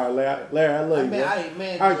 I'm sorry, Larry. I love I you.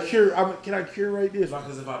 mean, bro. Can I curate this?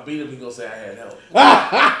 Because if I beat him, he gonna say I had help.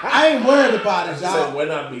 I ain't worried about it, Say dog.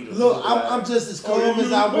 when I beat him. Look, I'm just as calm you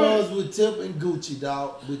as I man. was with Tip and Gucci,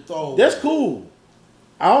 dog. With Throw. That's cool.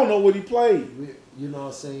 I don't know what he played. You know what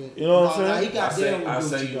I'm saying? You know what I'm Nah, saying? He got down I'll with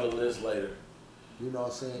send Gucci, you a though. list later. You know what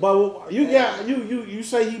I'm saying? But you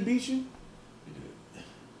say he beat you?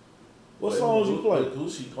 What Wait, songs you play?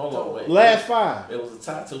 Gucci, hold on, wait. Last 5. It was a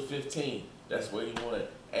top 215. That's where he won.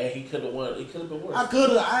 And he could have won. It could have been worse. I could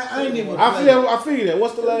have. I ain't even. I played. feel that.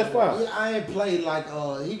 What's the last 5? Yeah, I ain't played like.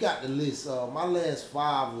 He got the list. My last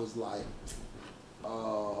 5 was like.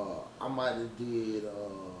 I might have did.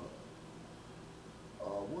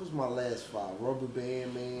 What was my last 5? Rubber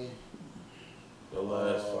Band Man. The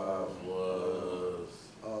last 5 was.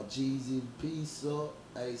 Jeezy Peace Up.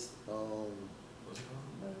 Ace.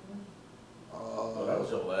 Oh, that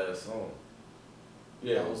was your last song.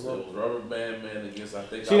 Yeah, it was Rubber Band Man against, I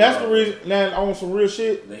think. See, that's the reason. Now, on some real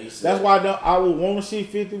shit, Then he said, that's why I would want to see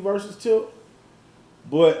 50 versus Tip.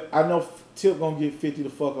 But I know Tip gonna get 50 the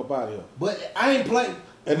fuck up out of here. But I ain't playing.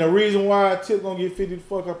 And the reason why Tip gonna get 50 the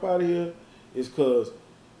fuck up out of here is cause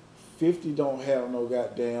 50 don't have no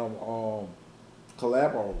goddamn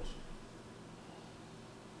collabos.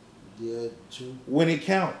 Yeah, true. When it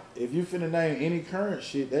count, if you finna name any current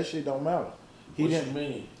shit, that shit don't matter. He What didn't you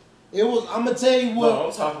mean? It was. I'm gonna tell you what. No,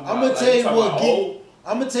 I'm talking about. I'm gonna tell you what. old.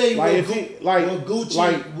 I'm gonna tell you Like, what, if he- like- what Gucci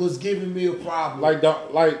like- was giving me a problem.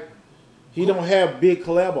 like he don't have big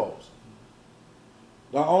collabos.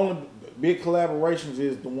 The only big collaborations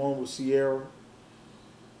is the one with Sierra.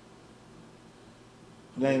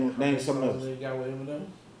 Name something else. They got with Eminem?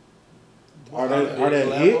 Are they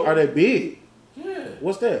hit? Are they big? Yeah.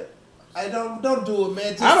 What's that? I don't do it,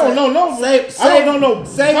 man. Just I don't know no. Save, I don't know no.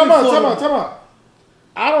 Save Come it on, for come the- on, come on.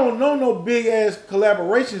 I don't know no big ass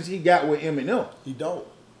collaborations he got with Eminem. You don't,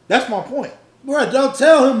 That's my point. bro. Don't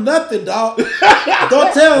tell him nothing, dog.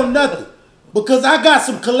 Don't tell him nothing, because I got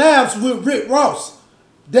some collabs with Rick Ross.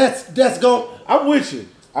 That's going. I'm with you.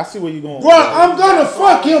 I see where you're going. Bro, I'm gonna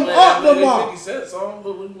fuck him up tomorrow. 50 Cent song,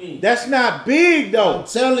 but with me. That's not big though. I'm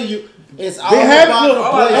telling you, it's all They have- about look, the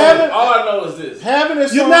All I, play. know, all I know is this. Having a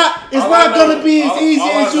song, You're not. It's All not I know- gonna be as all- easy all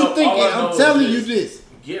I as you know- thinking. all I know I'm is telling you this. this.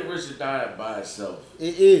 Get Rich or Die by itself.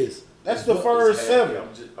 It is. That's the It's first happy. 7.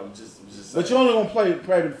 I'm just saying. But you only gonna play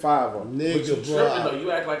the 5 of them. But you Nigga, tripping bro. though.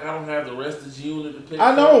 You act like I don't have the rest of G-Unit to pick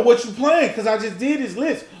I know from. what you playing because I just did his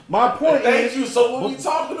list. My point Thank is, you. So what we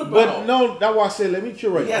talking about? but no, that's why I said let me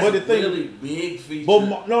curate. He has But the thing, really big features.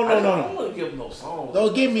 But no. I don't want to give him no songs.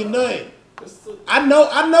 Don't give me nothing. It's the- I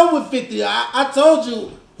know with 50. I told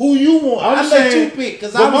you who you want. I'm I let saying, you pick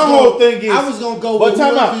because but I was my gonna, whole thing is, I was gonna go But with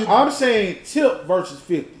time whoever out. you- I'm saying Tip versus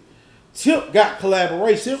 50. Tip got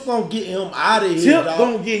collaboration. Tip gonna get him out of here, Tip dog.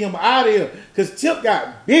 gonna get him out of here because Tip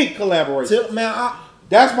got big collaboration. Tip, man.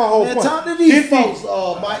 That's my whole Man, point. talk to these 50 folks,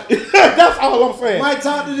 Mike. That's all I'm saying. Mike,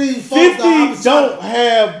 talk to these folks. 50 dog. I was don't trying-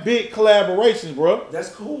 have big collaborations, bro. That's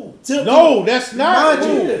cool. Tip, No, that's not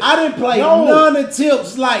mind you, cool. I didn't play No. none of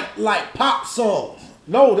Tip's like pop songs.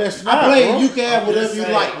 No, that's not. I played bro. You Can Have I'm Whatever just You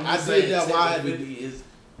saying- Like. I'm I just did saying that Tip while I and did. 50 is.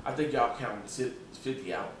 I think y'all counting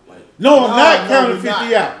 50 out. Like No, I'm not counting we're 50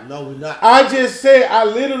 not. out. No, we're not. I just said I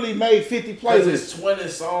literally made 50 because it's playlists. 20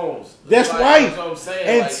 songs. That's Like, right. That's what I'm saying.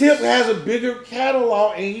 And like, Tip has a bigger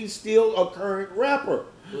catalog and he's still a current rapper.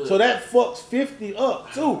 Good. So that fucks 50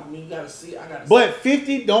 up too. I mean, you gotta see. I gotta. But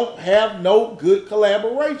 50 don't have no good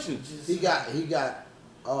collaborations. He got. He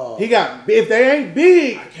got, if they ain't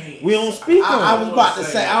big, I can't- we don't speak on I them. was about to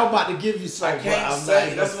say. I was about to give you some. I but can't I'm say.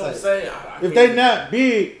 not That's gonna what I'm say. saying. I If can't- they not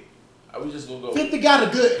big, we just gonna go. 50 got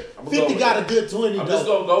a good. I'ma 50 go got a with good 20. I'm though. just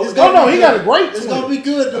gonna go It's with gonna that. No, be he good. got a great It's 20. gonna be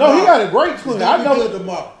good no, tomorrow. he got a great It's 20. gonna I be know. good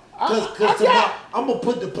tomorrow. Cause I tomorrow got- I'm gonna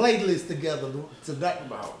put the playlist together today.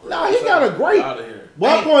 Nah, he got a great. Out of here.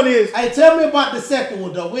 My Hey, point is, Hey, tell me about the second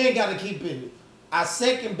one though. We ain't gotta keep in it. Our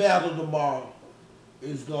second battle tomorrow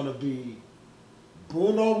is gonna be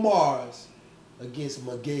Bruno Mars against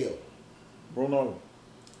Miguel. Bruno,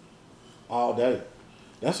 all day.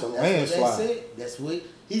 That's a That's what they landslide. said. That's what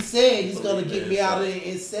he said. He's gonna get me out of there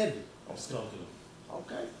in 7. I'm skunking him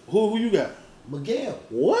Okay, Who you got? Miguel.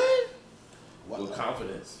 What? with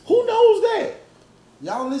confidence. Who knows that?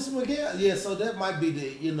 Y'all listen to Miguel? Yeah, so that might be the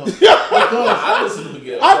because I listen to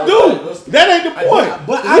Miguel. I do. That ain't the I do. point.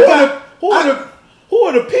 But Who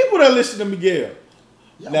are the people that listen to Miguel?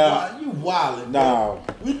 y'all Now- you wildin'. Nah,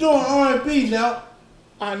 We doing R&B now.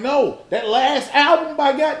 I know that last album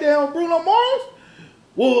by goddamn Bruno Mars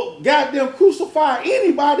will goddamn crucify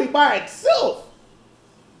anybody by itself.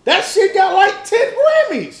 That shit got like 10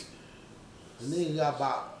 Grammys. The nigga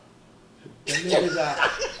got that nigga got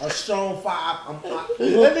a strong 5.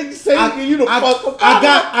 That nigga say he give you the fuck up.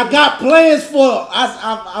 I got plans for.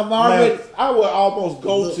 I'm already. Man, I would almost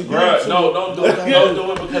go to Bruh, YouTube. no, don't do it. Don't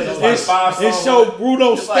do it because it's like 5 songs. It show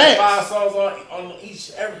Bruno It's like 5 stats. songs on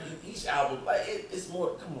each album. Like it's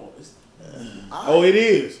more. Come on. It's, Oh, it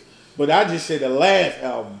is. But I just said the last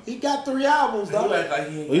album. He got 3 albums, you though. act like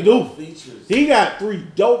he ain't He got do. no features. He got 3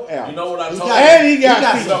 dope albums. You know what I He told got- you? And he got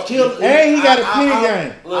some features. killer. And he got a pin I-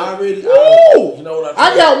 game. Look, I already. Woo! You know what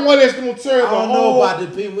I got one that's gonna turn the I don't know whole. about the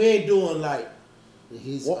pin. We ain't doing like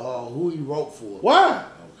his What? who he wrote for. Why?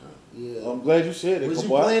 Yeah. I'm glad you said it. Was you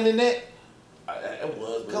boy. playing in that? It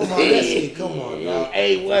was. but- Come on, that's it. Come on, dog.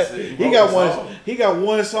 Hey, what? He He wrote got the one. song. He got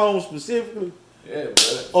one song specifically. Yeah,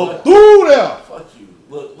 but Oh, fuck, through there. fuck you.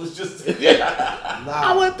 Look, let's just.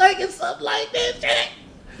 Nah. was thinking something like that, Jack.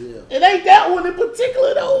 Yeah. It ain't that one in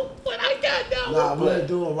particular though. But I got that Nah, one. we ain't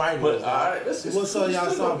doing right. But alright, let's just. What song y'all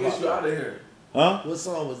let's talking get you about? out of here. Huh? What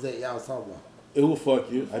song was that y'all was talking about? It will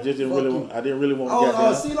fuck you. I just didn't Fuck really. you. Want, I didn't really want to Oh,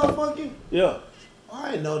 get down. CeeLo fucking? Yeah.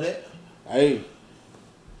 I didn't know that. Hey,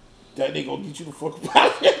 That nigga gonna get you the fuck up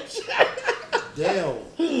out of here.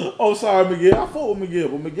 Damn. Oh, sorry, Miguel. I fuck with Miguel,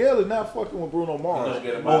 but Miguel is not fucking with Bruno Mars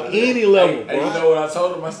Get him on out of there. any level, Hey, bro. you know what I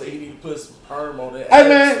told him? I said he need to put some perm on that. Hey ass.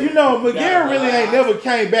 man, you know Miguel Gotta really ain't relax. never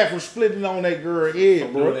came back from splitting on that girl head,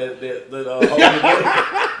 Doing bro. that big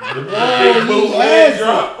he bootleg has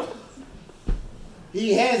drop.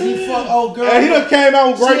 He fucked old girl. And he done came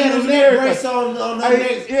out with She great had a news and neck brace everything. on her Hey,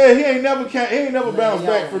 neck. yeah, he ain't never bounced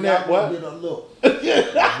back from that. What? Look.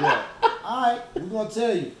 Yeah. All right, we're gonna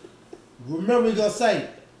tell you. Remember, we're gonna say,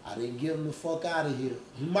 I didn't get him the fuck out of here.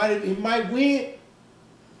 He might win,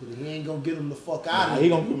 but he ain't gonna get him the fuck out of He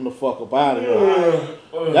here. gonna get him the fuck up out of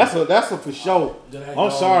here. That's a for sure.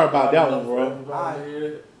 I'm sorry about that one, bro.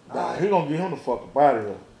 He gonna get him the fuck up out of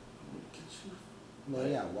here.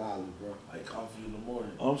 Man, yeah, wild, bro. Like coffee in the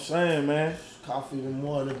morning. I'm saying, man. Coffee in the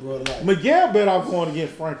morning, bro. Like Miguel bet off going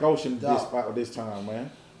against Frank Ocean Dog. this time, man.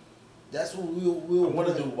 that's what I we'll want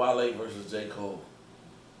to play. do Wale versus J. Cole.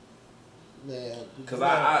 Man, Because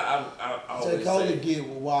I J. always Cole to say, get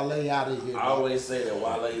Wale out of here. I always say that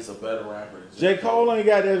Wale is a better rapper than J. Cole ain't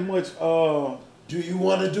got that much. Do you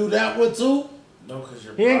want to do that one too? No, because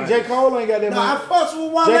you're He ain't. J. biased. Cole ain't got that No, I much. fucks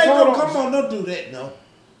with Wale. J. Cole No, don't- come on, don't do that. No,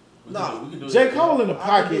 We no. can do J. that. Cole in the I can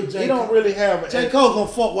pocket. do J. He don't Cole. really have. J. Cole gonna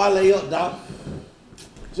fuck Wale up, dog.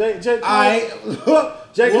 J. Cole. All right.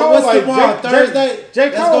 J. Cole What's like tomorrow? J. Thursday. J.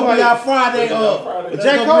 That's Cole gonna be like our Friday. That's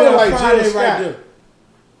J. gonna Cole be our like Jill Friday Scott. there.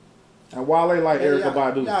 And Wale like Man, Erykah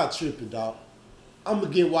Badu. Y'all tripping, dog. I'm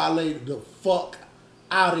gonna get Wale the fuck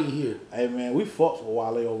out of here. Hey man, we fucks with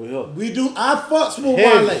Wale over here. We do. I fucks with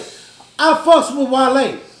Heavy. Wale. I fucks with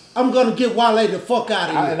Wale. I'm gonna get Wale the fuck out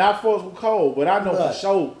of here. And I fucks with Cole, but I know Right. for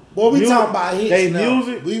sure. Boy, we music- talking about hits They now.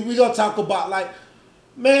 music. We gonna talk about like,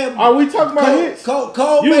 man. Are we talking about Cole, hits?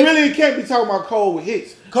 Cole You make, really can't be talking about Cole with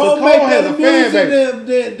hits. Cole Cole make has better a fan music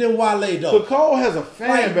base. than Wale though. So Cole has a fan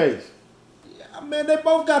Like, base. Man, they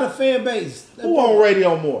both got a fan base. They Who both- on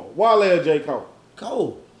radio more, Wale or J. Cole?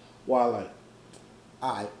 Cole. Wale.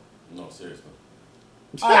 All right. No, seriously.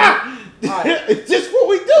 All right. It's just what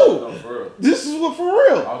we do. No, for real. This is what for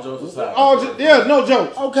real. All jokes aside. Yeah, no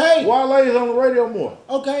jokes. Okay. Wale is on the radio more.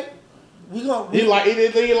 Okay. We gonna. He like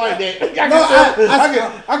that.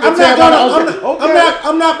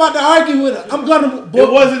 I'm not about to argue with it. I'm gonna.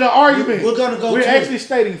 It wasn't an argument. We're gonna go We're to actually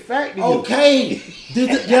stating fact to you. Okay.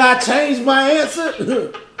 Did I change my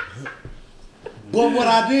answer? But what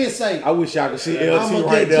I did say, I wish y'all could see I'm LT gonna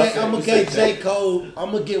right there. get J. Cole.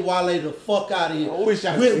 I'm gonna get Wale the fuck out of here. I wish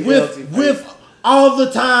I could see LT with all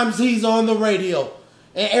the times he's on the radio,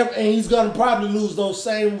 and he's gonna probably lose those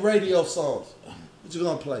same radio songs. What you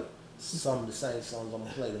gonna play? Some of the same songs I'm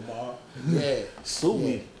gonna play tomorrow. Yeah. Sue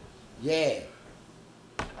me. Yeah.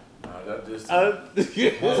 Nah, that just. Not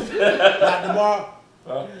tomorrow.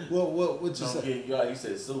 Huh? What you Don't say? get you out. He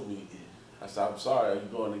said, sue me. I said, I'm sorry. Are you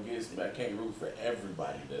going against me? I can't root for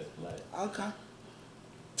everybody that's black.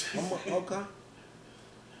 Okay. Okay.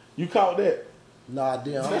 You caught that? No, I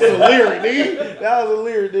didn't. That's a lyric, nigga. That was a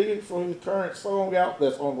lyric, nigga, from his current song out.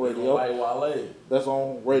 That's on You radio. like Wale. That's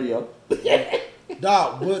on radio.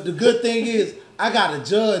 Dog, but the good thing is I got a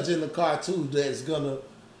judge in the car too that's gonna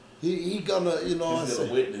he gonna, you know what I'm He's gonna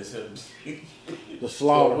saying? witness him. The Gonna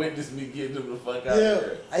slaughter. witness me getting him the fuck out Yeah. of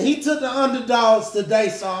there. And he took the underdogs today,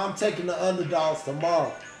 so I'm taking the underdogs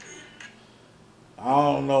tomorrow. I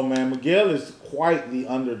don't know, man. Miguel is quite the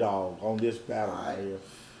underdog on this battle right here.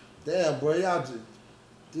 Damn, bro, y'all just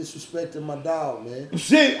disrespecting my dog, man.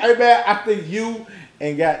 Shit, hey man, I think you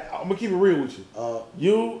and I'm gonna keep it real with you.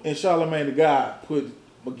 You and Charlamagne the God put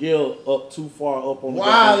Miguel up too far up on the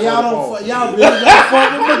Wow, goddamn y'all really don't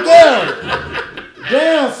fuck with Miguel.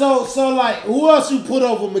 Damn, so like, who else you put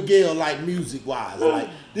over Miguel, like music wise? Like,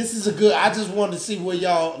 this is a good. I just wanted to see where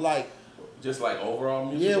y'all like. Just like overall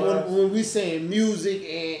music. Yeah, wise? when we saying music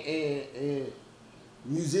and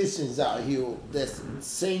musicians out here that's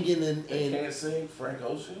singing They and can't sing. Frank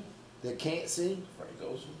Ocean. that can't sing.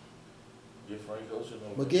 Frank Ocean. Get Frank Ocean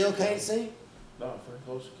on. Miguel can't sing. No, Frank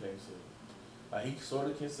Ocean can't sing. Like he sort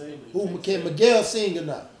of can sing. But he Who can't can sing. Miguel sing or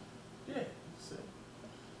not? Yeah, he can sing.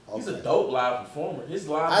 He's Okay. a dope live performer. His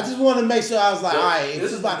live. I just want to make sure I was like, all right.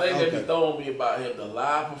 This is the thing that be okay. throwing me about him. The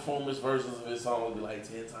live performance versions of his songs be like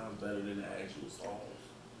 10 times better than the actual songs.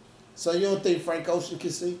 So you don't think Frank Ocean can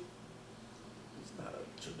sing? It's not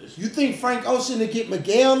a tradition. You think Frank Ocean to get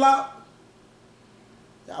Miguel out?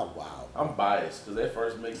 Y'all wow. I'm biased because that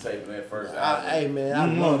first mixtape and that first album. Hey man, I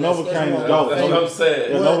Mm, love Nova that. Cane That's is one of dope. my That's what I'm favorites.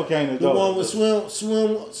 saying. Yeah, What? Nova Cane is The dope. one with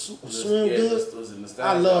swim Yeah, good. this was in nostalgia.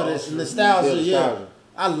 I love that True. nostalgia. Yeah, Yeah, nostalgia.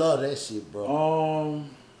 I love that shit, bro.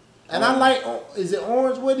 And I like. Is it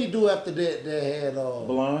Orange? What did he do after that? That had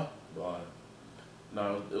Blonde. Blonde.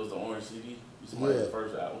 No, it was the Orange CD. It's his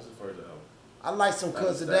first album. What's his first album? I like some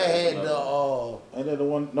cousin that had the and then the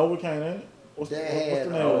one Novocaine, ain't it? What's the name?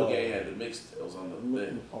 Novocaine had the mix. It was on the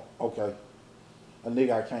thing. Okay. A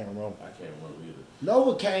nigga I can't remember. I can't remember either.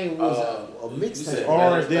 Novocaine was a mixtape.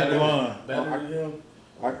 Orange then blonde. Better than him.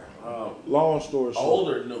 Long story short. Old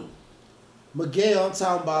or new? Miguel, I'm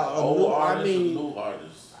talking about Old new. artist, new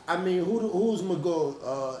artist. I mean, who's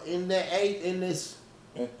Miguel? In that in this.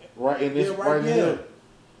 Right in this, right here.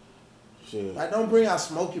 Shit. Like, don't bring out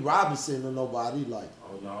Smokey Robinson or nobody. Like,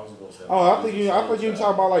 oh no, I was gonna say. Oh, I think you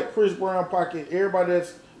talking about like Chris Brown, Pocket, everybody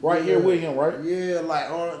that's right here with him, right? Yeah,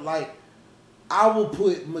 like I will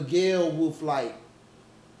put Miguel with like.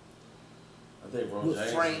 I think Ro with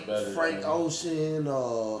James Frank is better Frank than Ocean,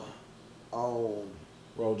 Ro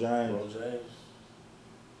James. Ro James.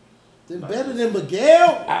 They're better than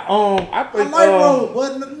Miguel. I think I like Ro,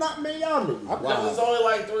 but not me, y'all niggas. Because it's only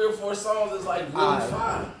like 3 or 4 songs. It's like really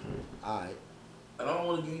fine. Alright. And I don't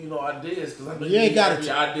want to give you no ideas because I know You ain't got every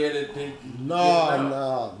idea that they.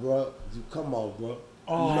 Nah, bro. Come on, bro.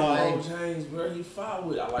 Ro James, bro, he fine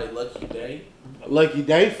with. I like Lucky Day. Lucky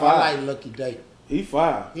Day, fine. I like Lucky Day. He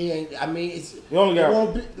fine. He ain't. I mean, it's. He only got. It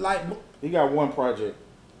won't be, like. He got one project.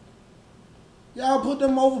 Y'all put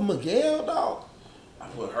them over Miguel, dog. I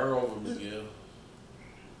put her over Miguel.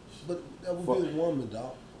 But that would be a woman,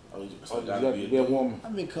 dog. Oh, You gotta be a woman. I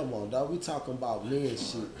mean, come on, dog. We talking about men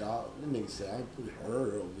shit, dog. That nigga say I ain't put her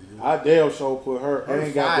over here. I damn sure put her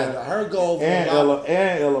and got that. Her go over and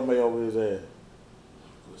Ella May over his ass.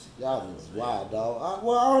 Y'all is wild, dog.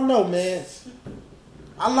 I don't know, man.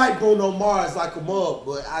 I like Bruno Mars like a mug,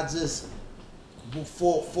 but I just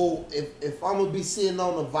for if I'm gonna be sitting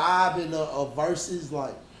on a vibe and a verses,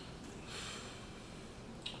 like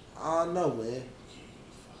I don't know, man.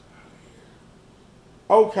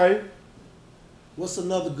 Okay. What's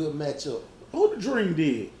another good matchup? Who the Dream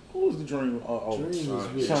did? Who was the Dream? Dream was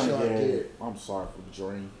with Sean Sean Garrett. Garrett. I'm sorry for the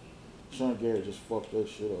Dream. Sean Garrett just fucked that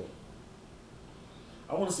shit up.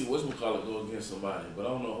 I want to see whatchamacallit go against somebody, but I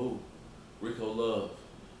don't know who. Rico Love.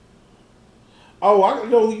 Oh, I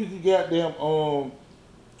know who you could goddamn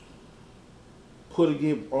put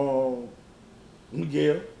against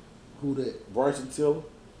Miguel. Who that? Bryson Tiller.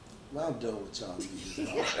 Man, I'm done with y'all niggas,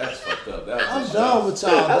 dog. That's fucked up. I'm done with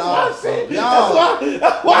y'all, dog. Y'all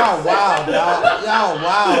That's wild, dog. Y'all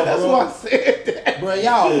wild, That's bro. why I said that. Bro,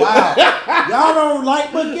 y'all wild. Y'all don't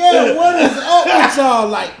like Miguel. What is up with y'all?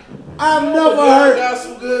 Like, I've never heard. Got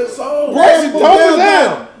some good songs. Bryson dope as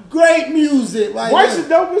hell. Great music. Like, Bryson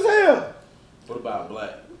dope as hell. What about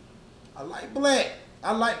Black? I like Black.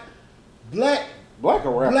 I like Black. Black a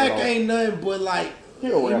rapper. Black though. ain't nothing but like. He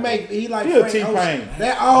a rapper. He like He a Frank T-Pain. Ocean.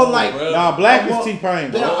 They're all like. bro. Nah, Black is T-Pain.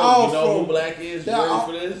 They're bro. all You know who from. Black is? You they're ready all-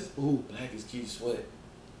 for this? Who? Black is Keith Sweat.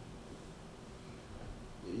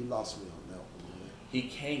 Yeah, you lost me on that one, man. He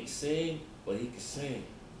can't sing, but he can sing.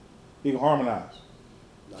 He can harmonize.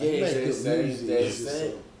 Nah, Yeah, he make they good say- music. they It's just,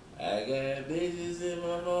 say- I got bitches in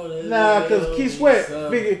my phone. Nah, cause Keith Sweat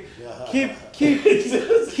figured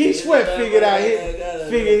Keith Sweat figured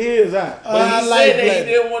his out. But he I said like that Black. he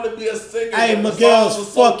didn't want to be a singer. Hey, but the Miguel's songs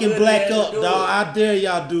was so fucking good Black he had to up, do dog. it. I dare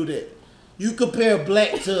y'all do that. You compare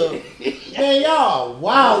Black to man, y'all I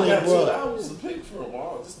wildin', got 2 bro. albums to pick from.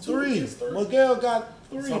 Wow, just 2 Three. against 3. Miguel got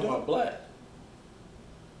 3. Talking Though. about Black.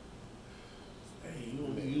 Hey, you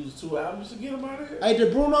want me to use 2 albums to get him out of here? Hey,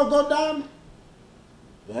 did Bruno go down?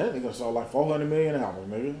 That nigga sold like 400 million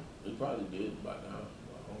albums, nigga. He probably did by now.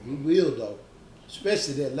 He will though,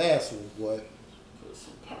 especially that last one, boy. Put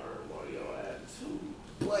some perm on your attitude.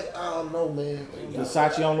 But I don't know, man.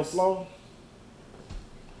 Versace on the floor.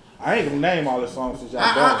 I ain't gonna name all the songs since y'all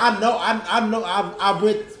done. I know.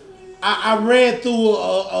 I ran through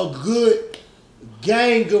a good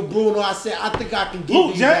gang of Bruno. I said I think I can get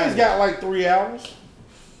Luke these James guys. got like 3 albums.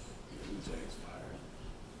 James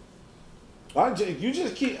fired. You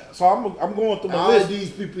just keep. So I'm going through my all list. these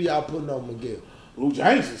people y'all putting on Miguel. Luke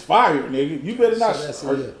James is fire, nigga. You better not. So that's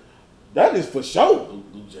it. That is for sure.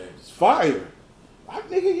 Luke James is Fire.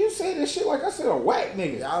 Nigga, you say this shit like I said a whack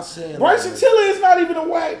nigga. Y'all saying Bryson like, Tiller is not even a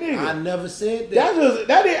whack nigga. I never said that.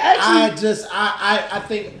 That is actually. I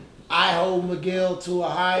think I hold Miguel to a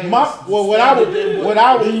higher. What you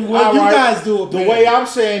guys do it, the man. way I'm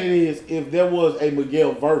saying it is, if there was a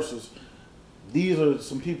Miguel versus, these are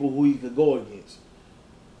some people who he could go against.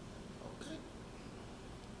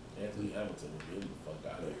 Anthony Hamilton will get the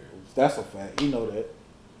fuck out of here. That's a fact. You know that.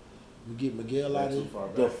 You get Miguel out That's of too here. far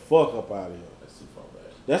back. The fuck up out of here. That's too far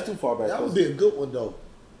back. That's too far back. That would be a good one though.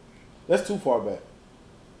 That's too far back.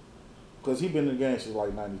 Cause he been in the game since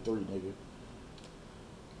like '93, nigga.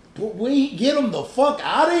 But we get him the fuck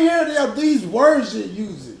out of here. These words you're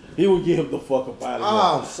using. He would get him the fuck up out of here.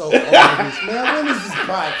 Oh, I'm so over this, man. When is this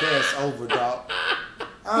podcast over, dog?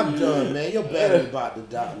 I'm done, man. Your battery about to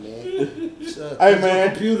die, man. So, Hey, man. Your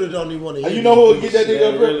computer don't even want to hear You know who would get that That nigga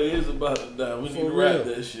up here? really is about to die. We need to For wrap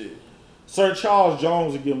real. that shit. Sir Charles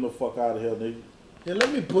Jones would get him the fuck out of here, nigga. Yeah,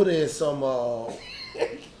 let me put in some.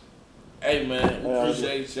 Hey man, we Yeah,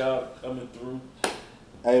 appreciate y'all coming through.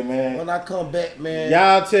 Hey, man. When I come back, man.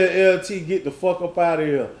 Y'all tell LT get the fuck up out of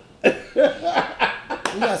here.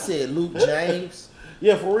 I said Luke James.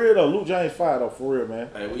 Yeah, for real though. Luke James fired though, for real, man.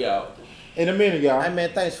 Hey, we out. In a minute, y'all. Hey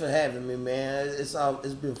man, thanks for having me, man. It's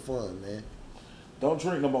been fun, man. Don't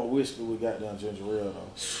drink no more whiskey with goddamn ginger ale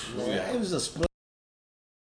though. Man, it was a split.